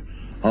center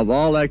of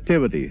all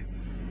activity.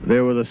 They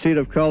were the seat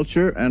of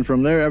culture, and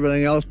from there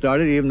everything else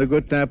started, even the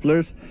Good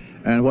Templars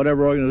and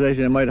whatever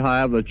organization they might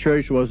have, the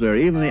church was there.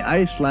 Even the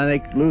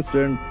Icelandic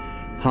Lutheran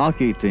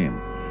hockey team,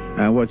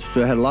 which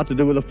had a lot to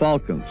do with the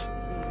Falcons,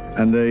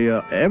 and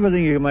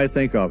everything you might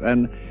think of.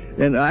 And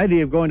the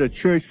idea of going to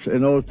church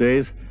in those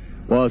days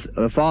was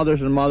the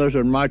fathers and mothers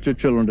would march their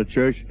children to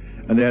church,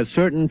 and they had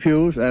certain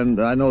pews, and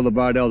I know the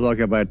Bardells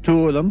occupied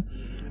 2 of them,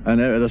 and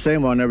the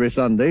same one every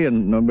Sunday,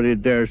 and nobody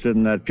dared sit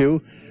in that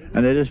pew,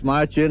 and they just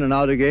march in and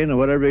out again, and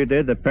whatever he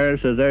did, the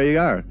parents said, there you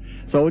are.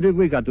 So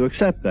we got to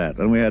accept that,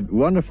 and we had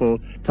wonderful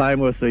time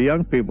with the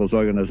young people's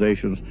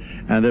organizations,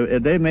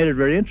 and they made it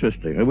very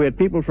interesting. And we had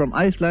people from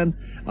Iceland,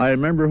 I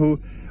remember, who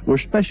were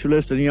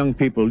specialists in young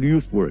people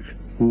youth work,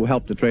 who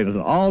helped to train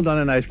us, all done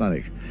in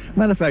Icelandic.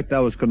 Matter of fact, I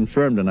was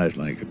confirmed in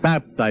Icelandic,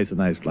 baptized in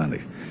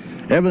Icelandic.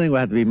 Everything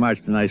had to be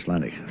marched in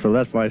Icelandic, so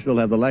that's why I still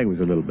have the language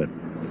a little bit.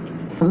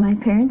 My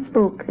parents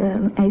spoke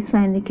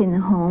Icelandic in the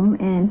home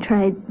and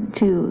tried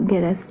to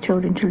get us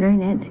children to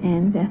learn it,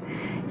 and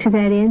to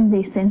that end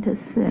they sent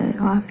us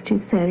off to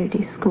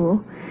Saturday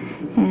school.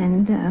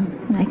 And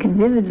I can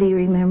vividly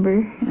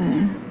remember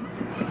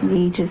the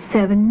age of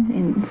 7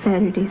 in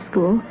Saturday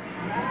school,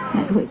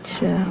 at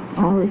which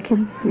all the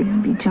kids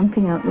would be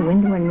jumping out the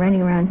window and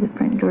running around the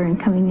front door and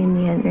coming in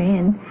the other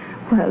end,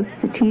 whilst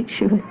the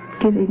teacher was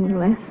giving the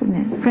lesson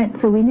at front.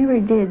 So we never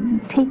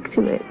did take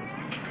to it.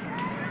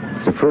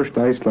 The first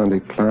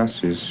Icelandic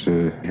classes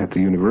at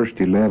the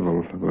university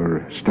level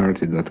were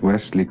started at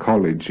Wesley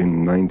College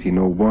in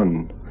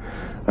 1901,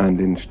 and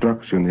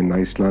instruction in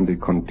Icelandic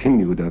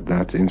continued at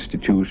that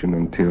institution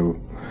until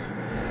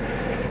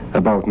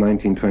about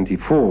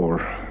 1924.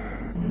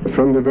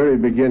 From the very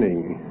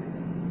beginning,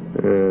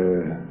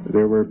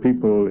 there were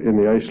people in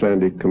the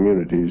Icelandic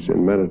communities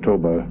in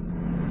Manitoba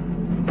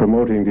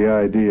promoting the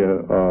idea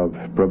of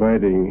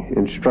providing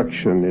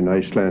instruction in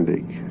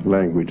Icelandic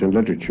language and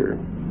literature.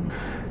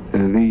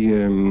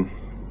 The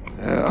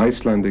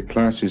Icelandic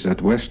classes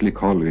at Wesley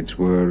College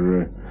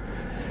were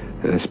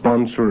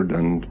sponsored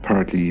and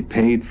partly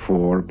paid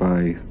for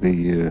by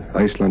the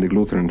Icelandic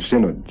Lutheran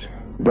Synod.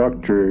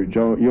 Dr.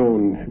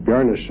 Jón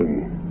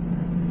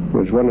Bjarnason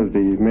was one of the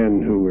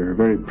men who were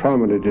very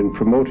prominent in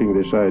promoting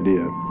this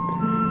idea.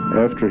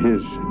 After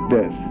his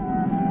death,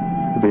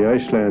 the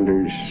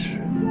Icelanders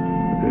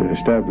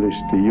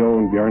established the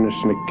Jón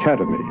Bjarnason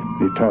Academy.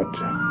 They taught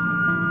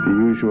the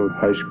usual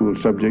high school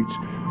subjects.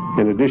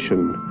 In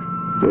addition,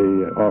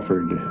 they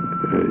offered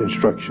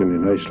instruction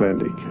in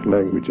Icelandic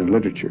language and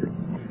literature.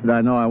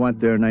 I know I went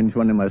there in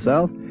 1920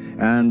 myself,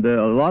 and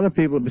a lot of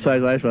people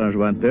besides Icelanders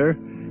went there,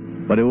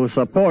 but it was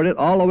supported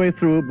all the way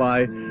through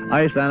by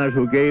Icelanders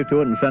who gave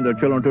to it and sent their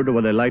children to it,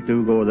 whether they liked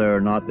to go there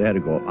or not. They had to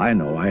go. I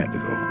know I had to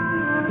go.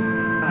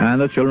 And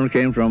the children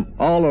came from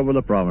all over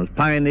the province,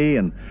 Piney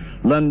and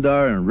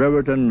Lundar and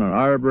Riverton and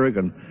Arberg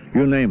and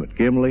you name it,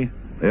 Gimli.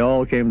 They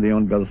all came to the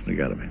Jón Bjarnason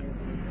Academy.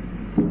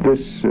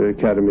 This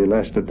academy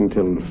lasted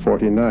until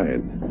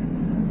 '49.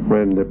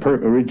 When the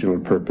original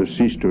purpose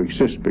ceased to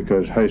exist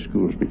because high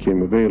schools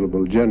became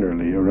available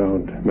generally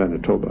around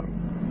Manitoba.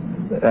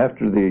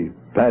 After the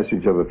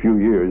passage of a few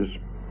years,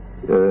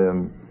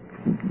 the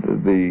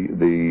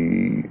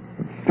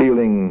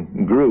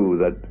feeling grew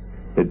that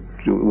it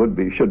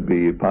should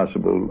be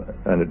possible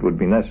and it would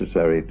be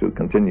necessary to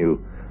continue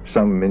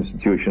some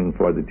institution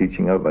for the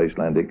teaching of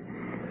Icelandic,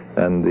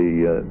 and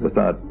the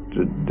thought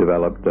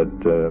developed that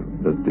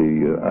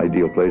the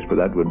ideal place for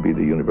that would be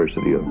the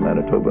University of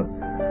Manitoba.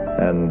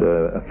 And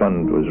a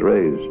fund was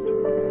raised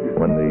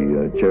when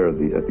the chair at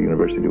the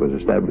university was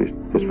established.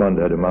 This fund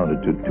had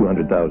amounted to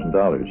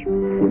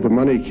 $200,000. The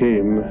money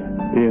came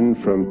in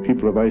from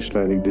people of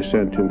Icelandic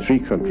descent in 3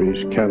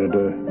 countries,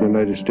 Canada, the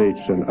United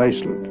States, and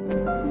Iceland.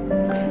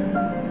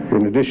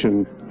 In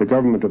addition, the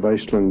government of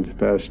Iceland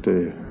passed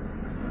a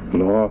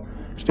law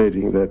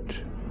stating that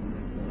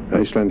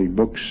Icelandic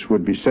books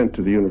would be sent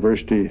to the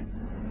University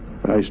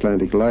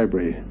Icelandic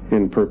Library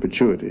in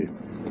perpetuity.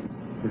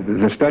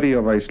 The study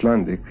of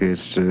Icelandic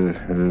is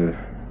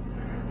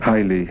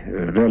highly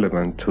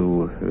relevant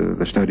to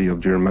the study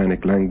of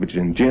Germanic language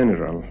in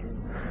general,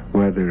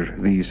 whether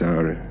these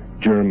are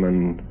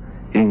German,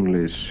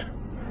 English,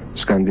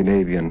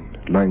 Scandinavian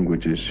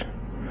languages,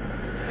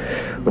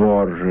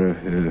 or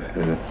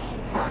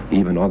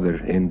even other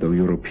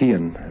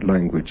Indo-European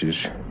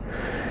languages.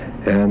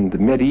 And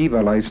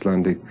medieval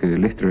Icelandic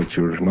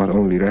literature not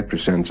only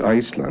represents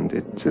Iceland,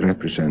 it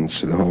represents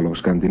the whole of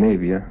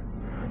Scandinavia,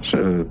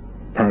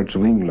 parts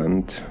of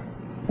England,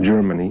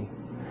 Germany,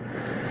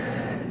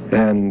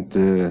 and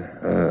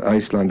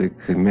Icelandic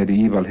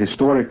medieval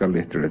historical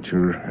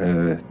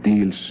literature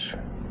deals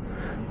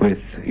with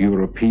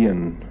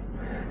European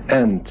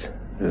and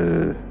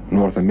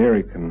North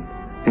American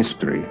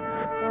history.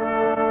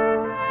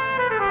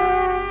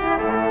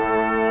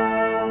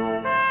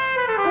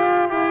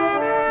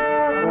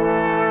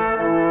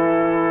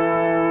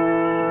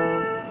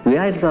 The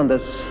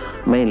Icelanders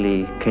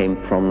mainly came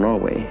from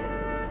Norway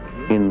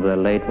in the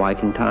late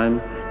Viking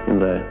time, in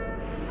the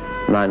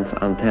 9th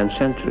and 10th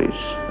centuries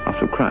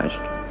after Christ.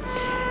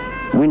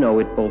 We know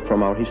it both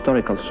from our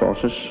historical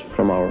sources,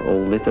 from our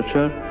old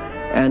literature,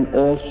 and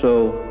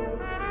also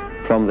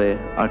from the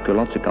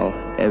archaeological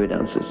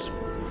evidences.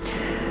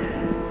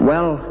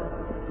 Well,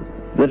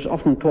 there's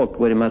often talked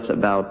very much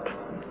about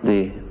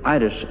the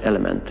Irish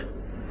element,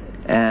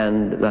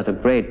 and that a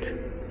great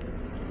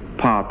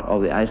part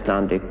of the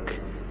Icelandic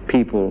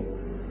people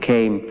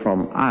came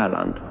from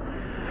Ireland.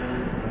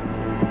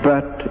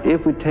 But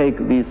if we take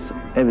these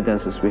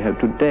evidences we have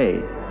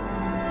today,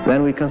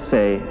 then we can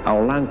say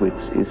our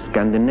language is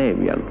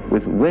Scandinavian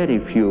with very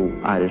few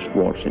Irish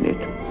words in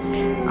it.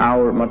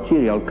 Our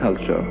material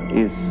culture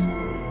is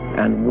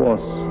and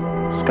was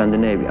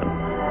Scandinavian.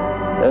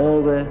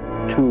 All the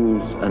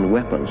tools and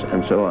weapons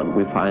and so on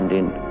we find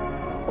in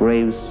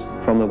graves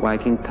from the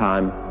Viking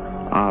time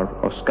are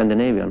of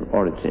Scandinavian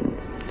origin.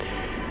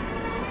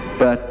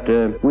 But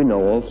we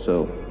know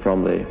also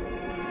from the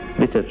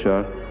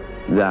literature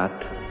that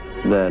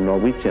the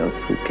Norwegians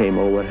who came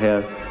over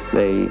here,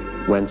 they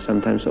went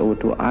sometimes over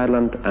to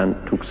Ireland and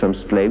took some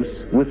slaves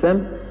with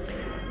them.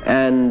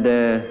 And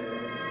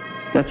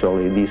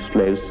naturally these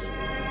slaves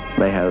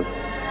may have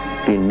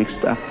been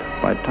mixed up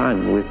by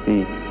time with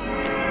the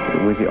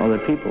other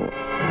people.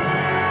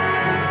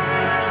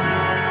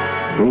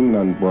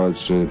 Greenland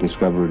was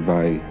discovered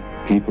by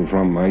people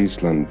from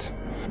Iceland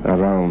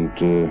around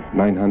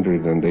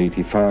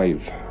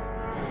 985,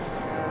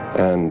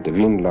 and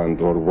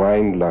Vinland or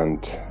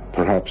Wineland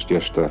perhaps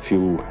just a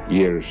few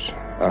years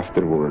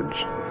afterwards.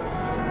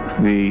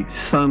 The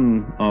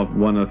son of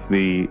one of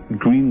the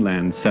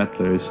Greenland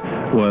settlers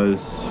was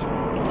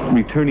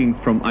returning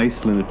from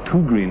Iceland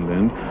to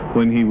Greenland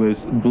when he was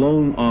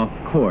blown off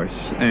course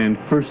and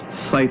first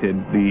sighted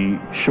the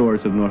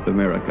shores of North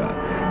America.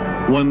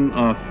 One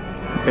of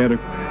Eric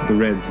the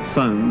Red's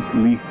sons,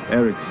 Leif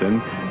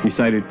Erikson,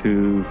 decided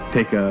to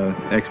take an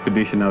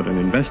expedition out and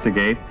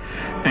investigate,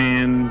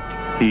 and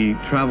he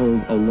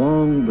traveled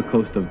along the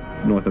coast of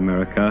North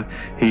America,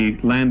 he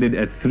landed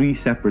at 3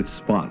 separate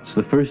spots.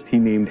 The first he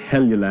named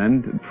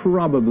Helgeland,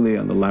 probably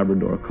on the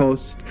Labrador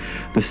coast.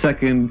 The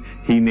second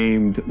he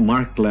named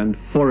Markland,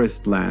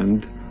 Forest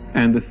Land.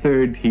 And the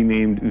third he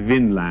named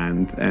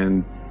Vinland,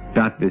 and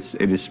that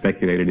it is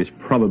speculated is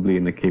probably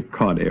in the Cape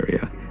Cod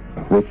area.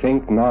 We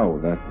think now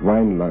that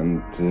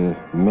Vineland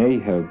may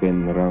have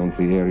been around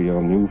the area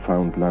of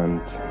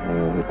Newfoundland.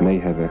 It may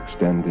have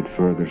extended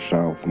further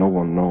south. No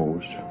one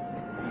knows.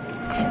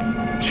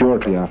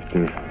 Shortly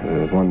after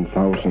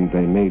 1000,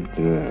 they made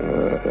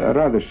a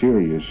rather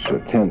serious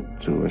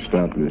attempt to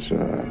establish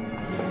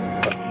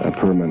a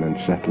permanent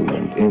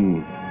settlement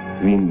in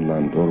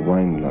Vinland or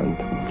Vineland.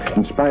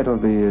 In spite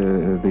of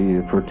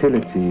the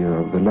fertility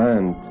of the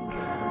land,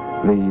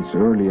 these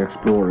early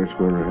explorers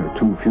were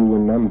too few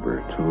in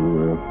number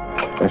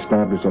to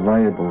establish a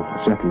viable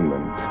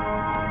settlement.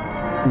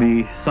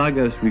 The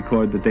sagas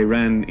record that they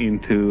ran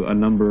into a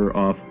number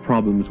of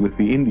problems with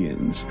the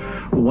Indians.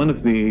 One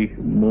of the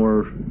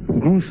more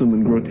gruesome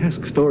and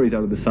grotesque stories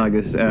out of the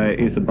sagas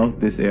is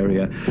about this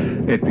area.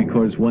 It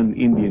records one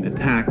Indian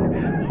attack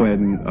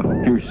when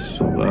a fierce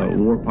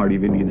war party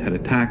of Indians had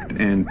attacked,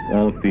 and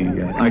all of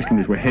the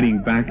Icelanders were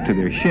heading back to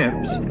their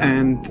ships,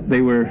 and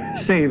they were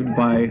saved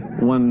by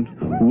one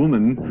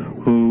woman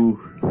who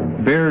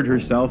bared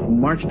herself,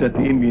 marched at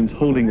the Indians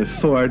holding a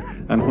sword,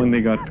 and when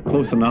they got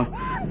close enough,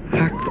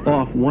 hacked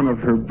off one of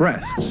her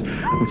breasts,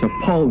 which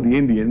appalled the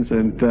Indians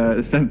and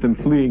sent them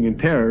fleeing in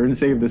terror and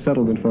saved the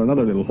settlement for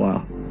another little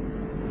while.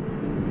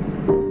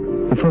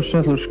 The first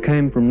settlers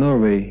came from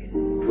Norway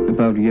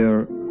about the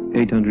year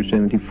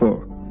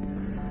 874.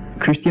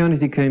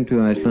 Christianity came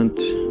to Iceland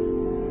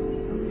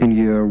in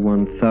year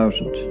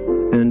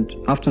 1000, and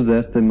after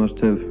that they must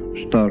have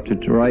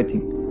started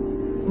writing.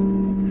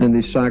 And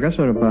these sagas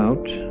are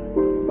about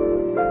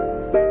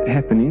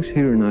happenings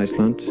here in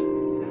Iceland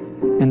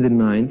in the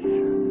 9th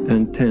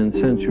and 10th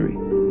century.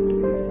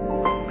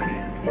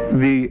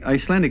 The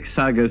Icelandic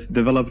sagas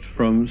developed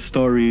from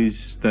stories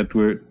that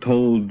were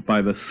told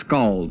by the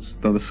skalds.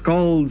 Now, the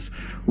skalds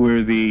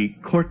were the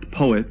court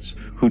poets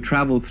who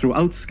traveled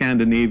throughout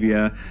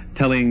Scandinavia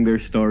telling their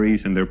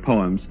stories and their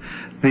poems.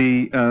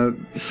 The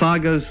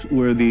sagas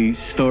were the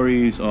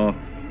stories of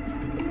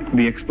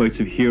the exploits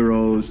of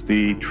heroes,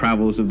 the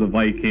travels of the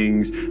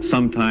Vikings,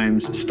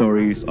 sometimes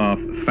stories of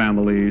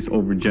families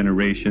over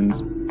generations.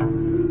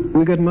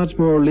 We got much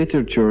more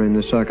literature in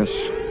the sagas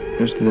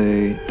as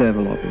they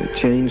developed. It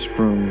changed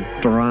from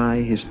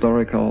dry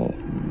historical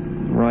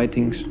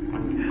writings.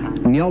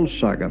 Njál's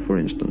saga, for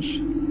instance.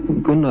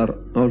 Gunnar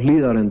of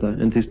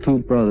Hlíðarenda and his 2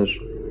 brothers,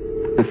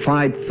 they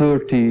fight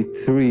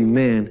 33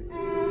 men,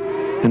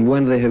 and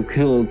when they have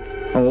killed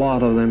a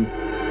lot of them,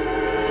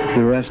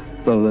 the rest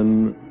of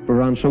them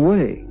runs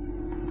away.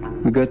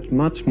 We got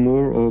much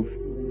more of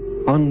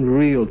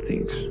unreal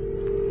things.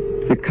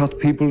 They cut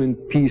people in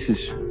pieces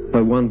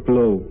by one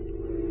blow,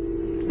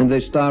 and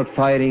they start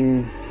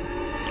fighting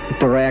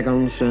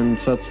dragons and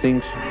such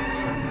things.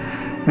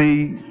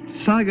 The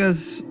sagas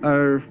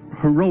are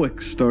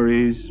heroic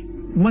stories,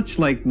 much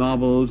like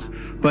novels,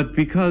 but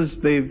because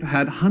they've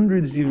had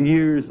hundreds of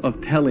years of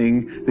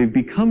telling, they've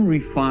become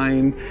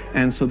refined,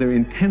 and so they're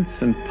intense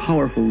and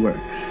powerful works.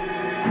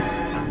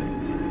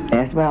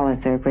 As well as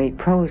their great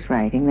prose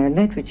writing, their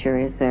literature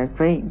is their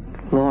great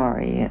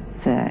glory.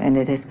 And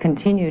it has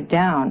continued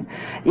down.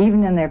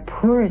 Even in their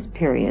poorest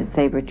periods,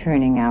 they were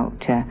turning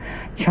out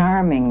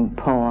charming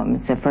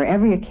poems. For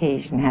every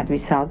occasion had to be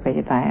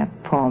celebrated by a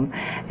poem.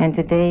 And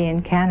today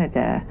in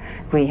Canada,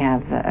 we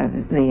have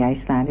the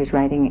Icelanders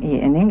writing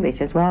in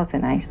English as well as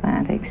in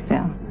Icelandic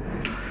still.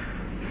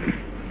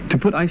 To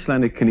put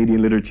Icelandic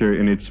Canadian literature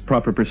in its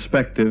proper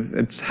perspective,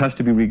 it has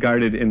to be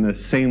regarded in the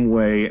same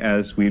way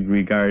as we'd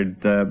regard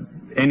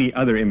any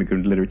other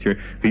immigrant literature.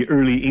 The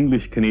early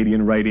English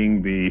Canadian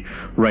writing, the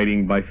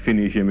writing by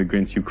Finnish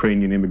immigrants,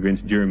 Ukrainian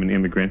immigrants, German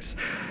immigrants.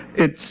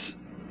 It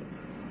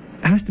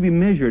has to be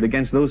measured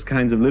against those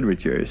kinds of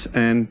literatures,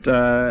 and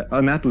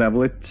on that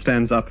level it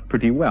stands up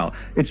pretty well.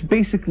 It's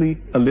basically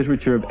a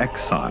literature of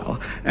exile,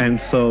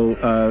 and so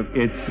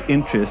its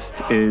interest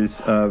is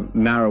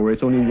narrower.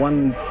 It's only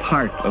one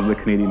part of the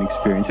Canadian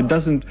experience. It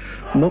doesn't,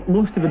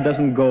 most of it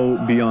doesn't go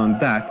beyond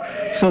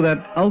that, so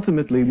that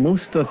ultimately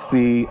most of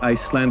the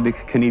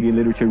Icelandic Canadian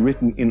literature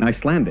written in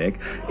Icelandic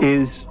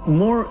is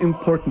more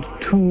important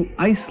to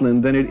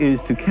Iceland than it is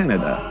to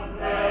Canada.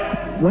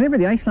 Whenever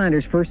the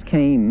Icelanders first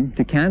came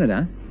to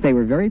Canada, they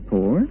were very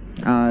poor.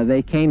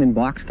 They came in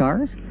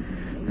boxcars.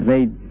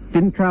 They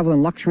didn't travel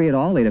in luxury at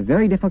all. They had a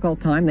very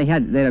difficult time. They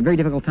had a very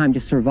difficult time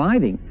just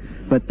surviving,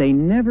 but they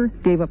never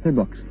gave up their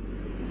books.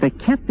 They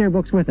kept their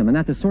books with them, and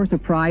that's a source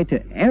of pride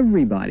to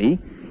everybody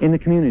in the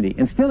community,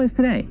 and still is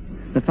today,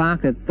 the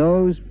fact that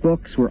those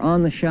books were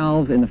on the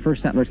shelves in the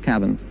first settlers'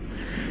 cabins.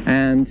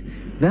 And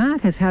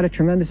that has had a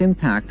tremendous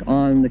impact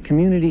on the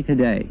community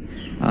today.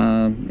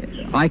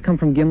 I come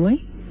from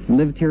Gimli,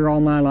 lived here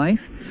all my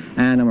life,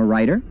 and I'm a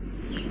writer,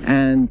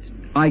 and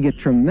I get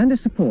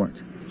tremendous support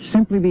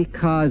simply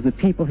because the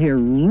people here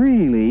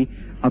really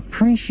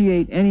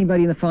appreciate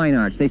anybody in the fine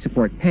arts. They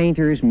support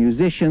painters,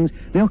 musicians.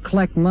 They'll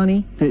collect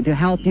money to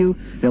help you.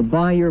 They'll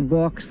buy your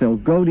books. They'll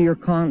go to your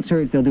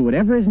concerts. They'll do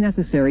whatever is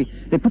necessary.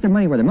 They put their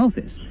money where their mouth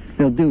is.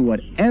 They'll do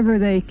whatever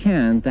they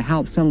can to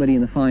help somebody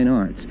in the fine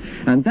arts.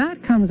 And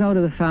that comes out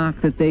of the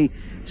fact that they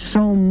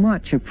so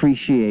much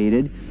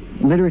appreciated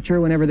literature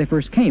whenever they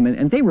first came.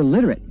 And they were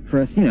literate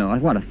for, you know,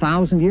 what,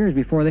 1,000 years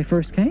before they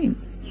first came.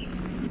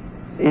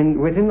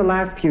 Within the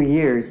last few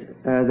years,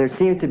 there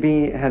seems to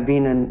have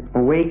been an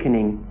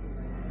awakening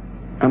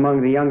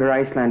among the younger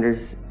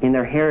Icelanders in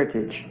their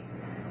heritage.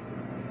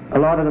 A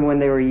lot of them, when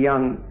they were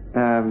young,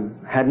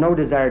 had no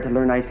desire to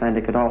learn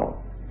Icelandic at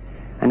all.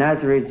 And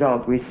as a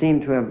result, we seem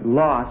to have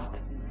lost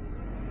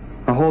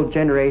a whole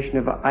generation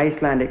of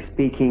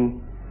Icelandic-speaking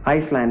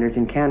Icelanders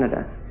in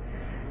Canada.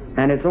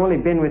 And it's only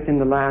been within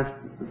the last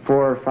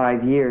 4 or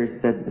 5 years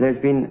that there's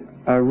been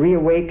a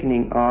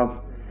reawakening of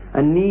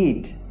a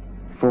need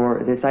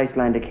for this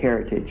Icelandic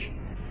heritage.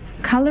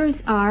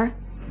 Colors are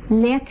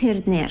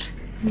letirnir.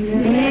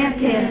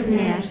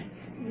 Letirnir.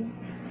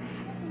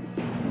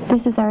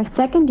 This is our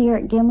second year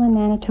at Gimli,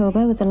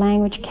 Manitoba with the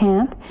language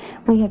camp.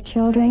 We have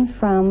children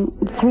from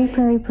 3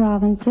 prairie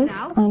provinces,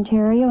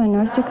 Ontario and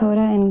North Dakota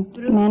and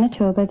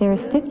Manitoba.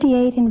 There's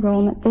 58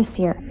 enrollment this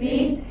year.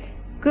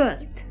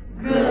 Good.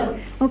 Good.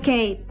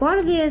 Okay,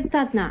 borðið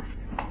þarna.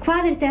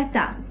 Hvað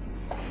þetta?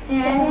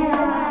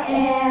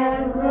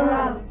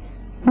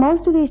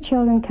 Most of these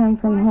children come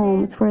from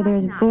homes where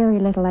there's very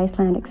little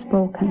Icelandic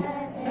spoken.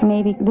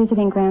 Maybe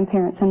visiting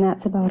grandparents, and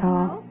that's about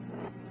all.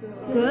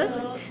 Good.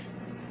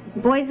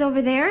 Boys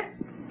over there,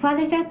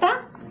 hvað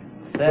þetta?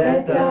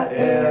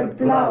 Þetta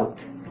blátt.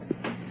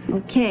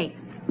 Okay.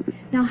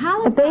 Now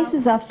how the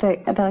basis of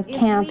the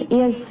camp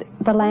is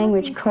the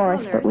language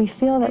course, but we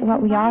feel that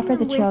what we offer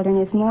the children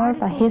is more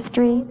of a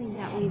history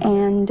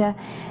and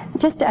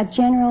just a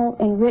general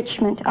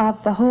enrichment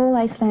of the whole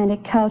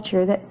Icelandic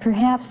culture that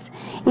perhaps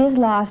is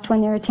lost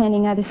when they're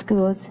attending other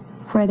schools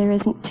where there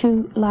isn't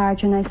too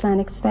large an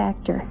Icelandic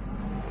factor.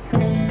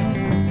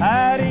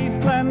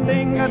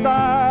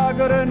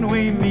 Íslendingadagurinn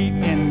we meet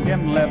in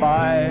Gimli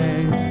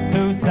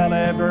to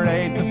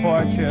celebrate the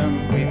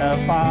fortune we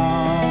have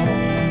found.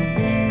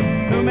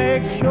 To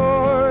make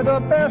sure the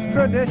best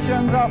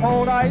traditions of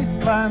old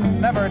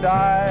Iceland never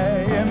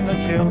die in the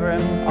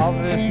children of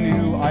this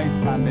new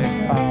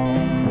Icelandic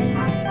town.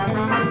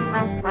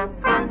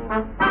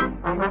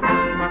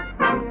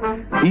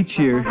 Each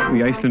year,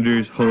 the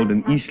Icelanders hold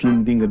an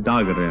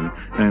Íslendingadagurinn,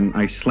 an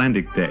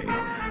Icelandic Day.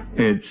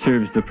 It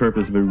serves the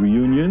purpose of a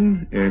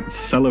reunion, it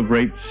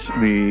celebrates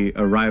the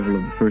arrival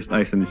of the first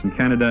Icelanders in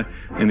Canada,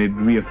 and it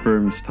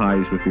reaffirms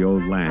ties with the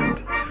old land.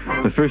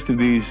 The first of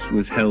these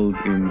was held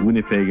in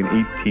Winnipeg in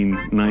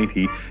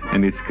 1890,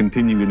 and it's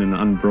continued in an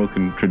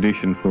unbroken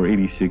tradition for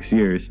 86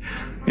 years.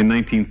 In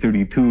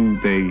 1932,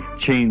 they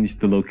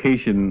changed the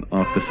location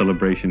of the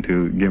celebration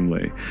to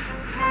Gimli.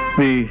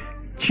 The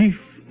chief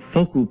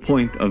focal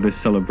point of this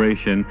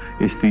celebration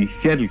is the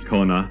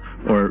Fjellkona,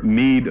 or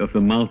Maid of the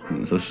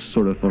Mountains, a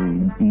sort of a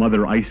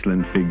Mother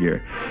Iceland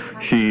figure.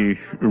 She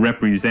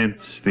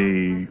represents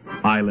the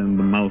island,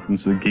 the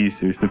mountains, the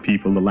geysers, the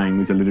people, the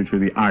language, the literature,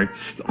 the arts,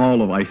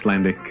 all of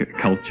Icelandic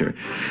culture.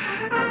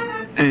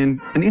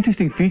 And an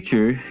interesting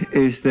feature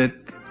is that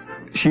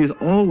she is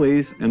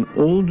always an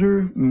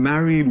older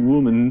married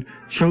woman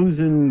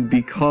chosen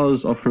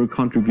because of her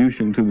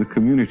contribution to the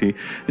community,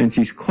 and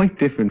she's quite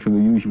different from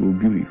the usual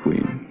beauty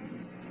queen.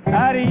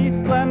 At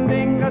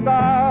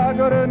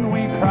Íslendingadagurinn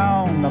we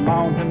crown the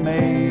mountain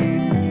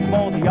maid,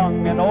 both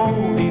young and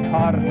old eat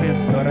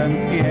harfiskur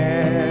and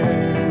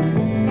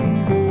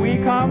fjell. We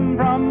come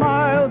from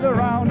miles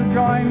around to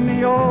join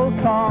the old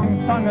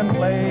songs sung and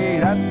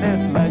played at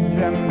this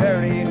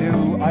legendary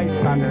new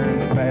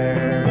Icelanders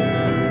Fair.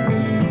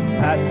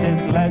 At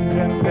this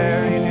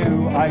legendary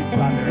new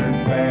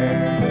Icelanders Fair.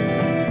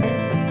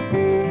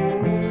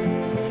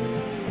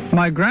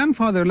 My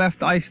grandfather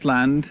left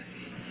Iceland,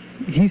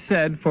 he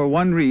said, for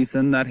one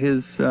reason, that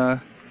his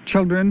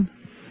children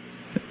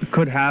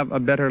could have a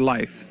better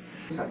life.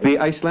 The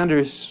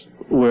Icelanders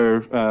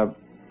were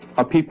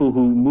a people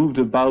who moved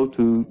about,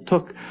 who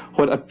took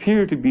what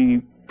appeared to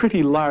be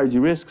pretty large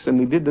risks, and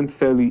they did them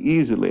fairly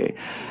easily.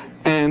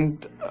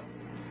 And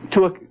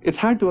it's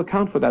hard to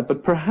account for that,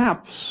 but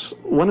perhaps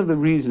one of the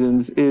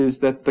reasons is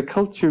that the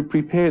culture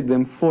prepared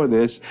them for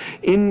this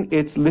in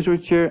its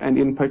literature and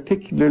in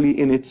particularly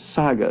in its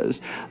sagas.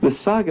 The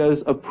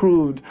sagas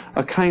approved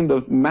a kind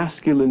of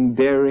masculine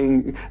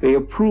daring, they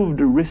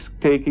approved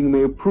risk-taking,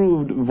 they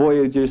approved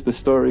voyages, the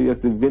story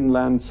of the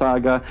Vinland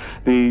saga,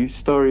 the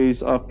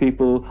stories of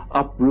people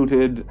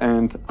uprooted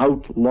and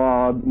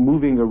outlawed,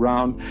 moving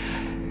around,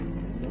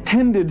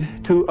 tended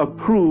to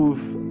approve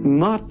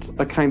not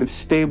a kind of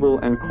stable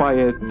and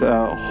quiet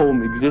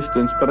home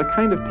existence, but a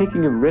kind of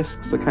taking of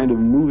risks, a kind of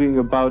moving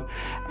about,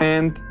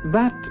 and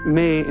that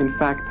may in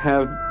fact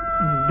have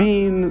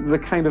been the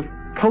kind of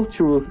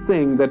cultural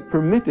thing that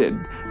permitted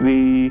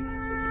the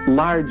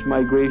large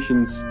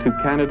migrations to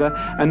Canada,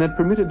 and that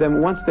permitted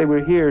them, once they were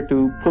here,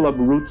 to pull up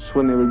roots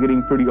when they were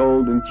getting pretty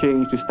old and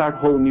change, to start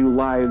whole new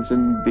lives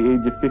in the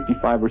age of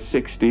 55 or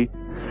 60.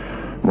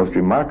 The most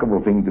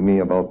remarkable thing to me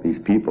about these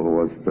people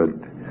was that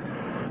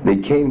they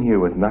came here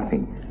with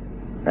nothing.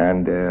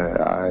 And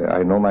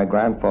I know my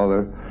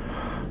grandfather,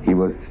 he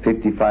was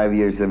 55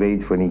 years of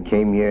age when he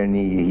came here, and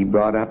he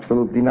brought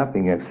absolutely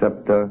nothing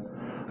except a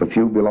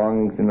few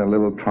belongings in a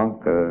little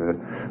trunk, a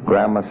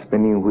grandma's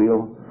spinning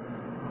wheel,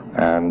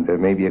 and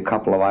maybe a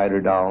couple of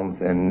eiderdowns,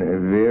 and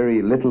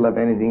very little of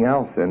anything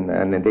else. And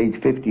at age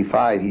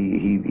 55,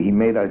 he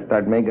made us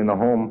start making a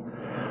home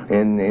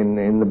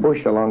in the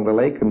bush along the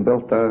lake, and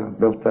built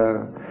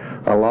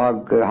a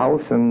log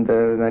house, and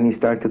then he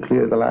started to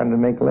clear the land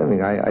and make a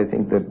living. I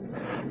think that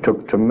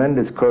took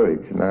tremendous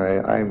courage, and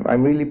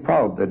I'm really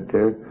proud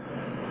that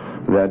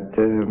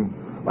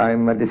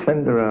I'm a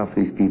descendant of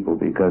these people,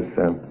 because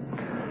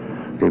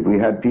if we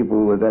had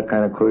people with that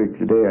kind of courage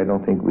today, I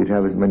don't think we'd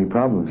have as many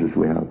problems as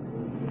we have.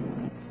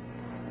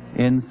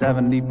 In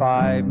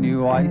 75,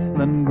 New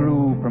Iceland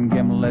grew from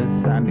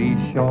Gimlet's sandy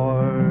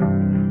shore.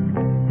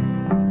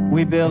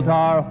 We built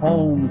our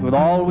homes with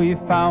all we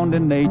found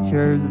in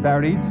nature's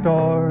varied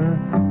store.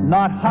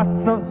 Not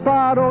huts of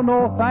sod, oh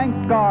no,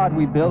 thank God,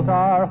 we built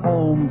our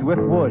homes with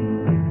wood.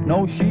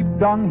 No sheep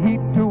dung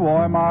heap to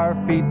warm our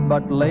feet,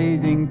 but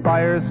blazing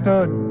fires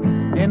stood.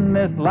 In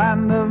this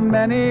land of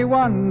many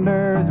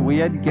wonders, we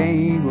had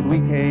gained what we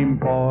came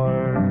for.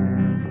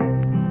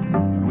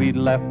 We'd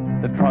left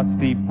the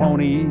trusty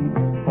pony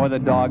for the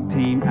dog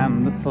team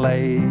and the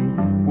sleigh.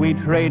 We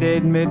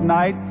traded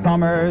midnight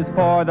summers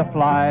for the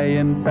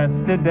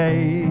fly-infested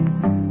day.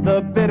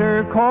 The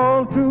bitter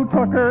cold to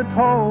took her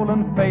toll,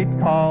 and fate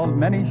called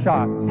many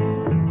shots.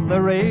 The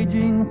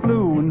raging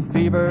flu and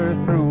fever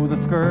threw the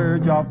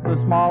scourge of the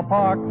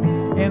smallpox.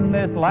 In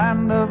this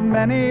land of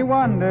many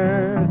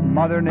wonders,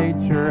 Mother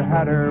Nature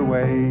had her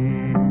way.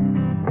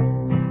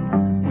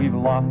 We've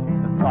lost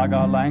the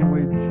Saga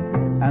language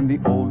and the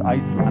old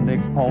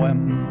Icelandic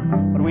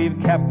poem, but we've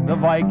kept the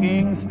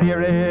Viking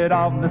spirit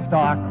of the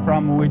stock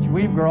from which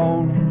we've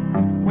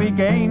grown. We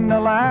gained a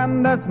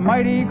land that's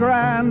mighty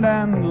grand,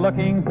 and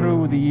looking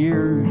through the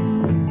years,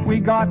 we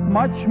got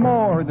much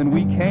more than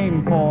we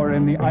came for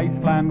in the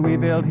Iceland we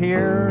built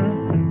here.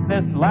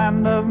 This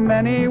land of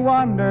many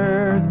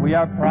wonders, we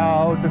are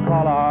proud to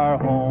call our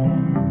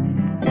home.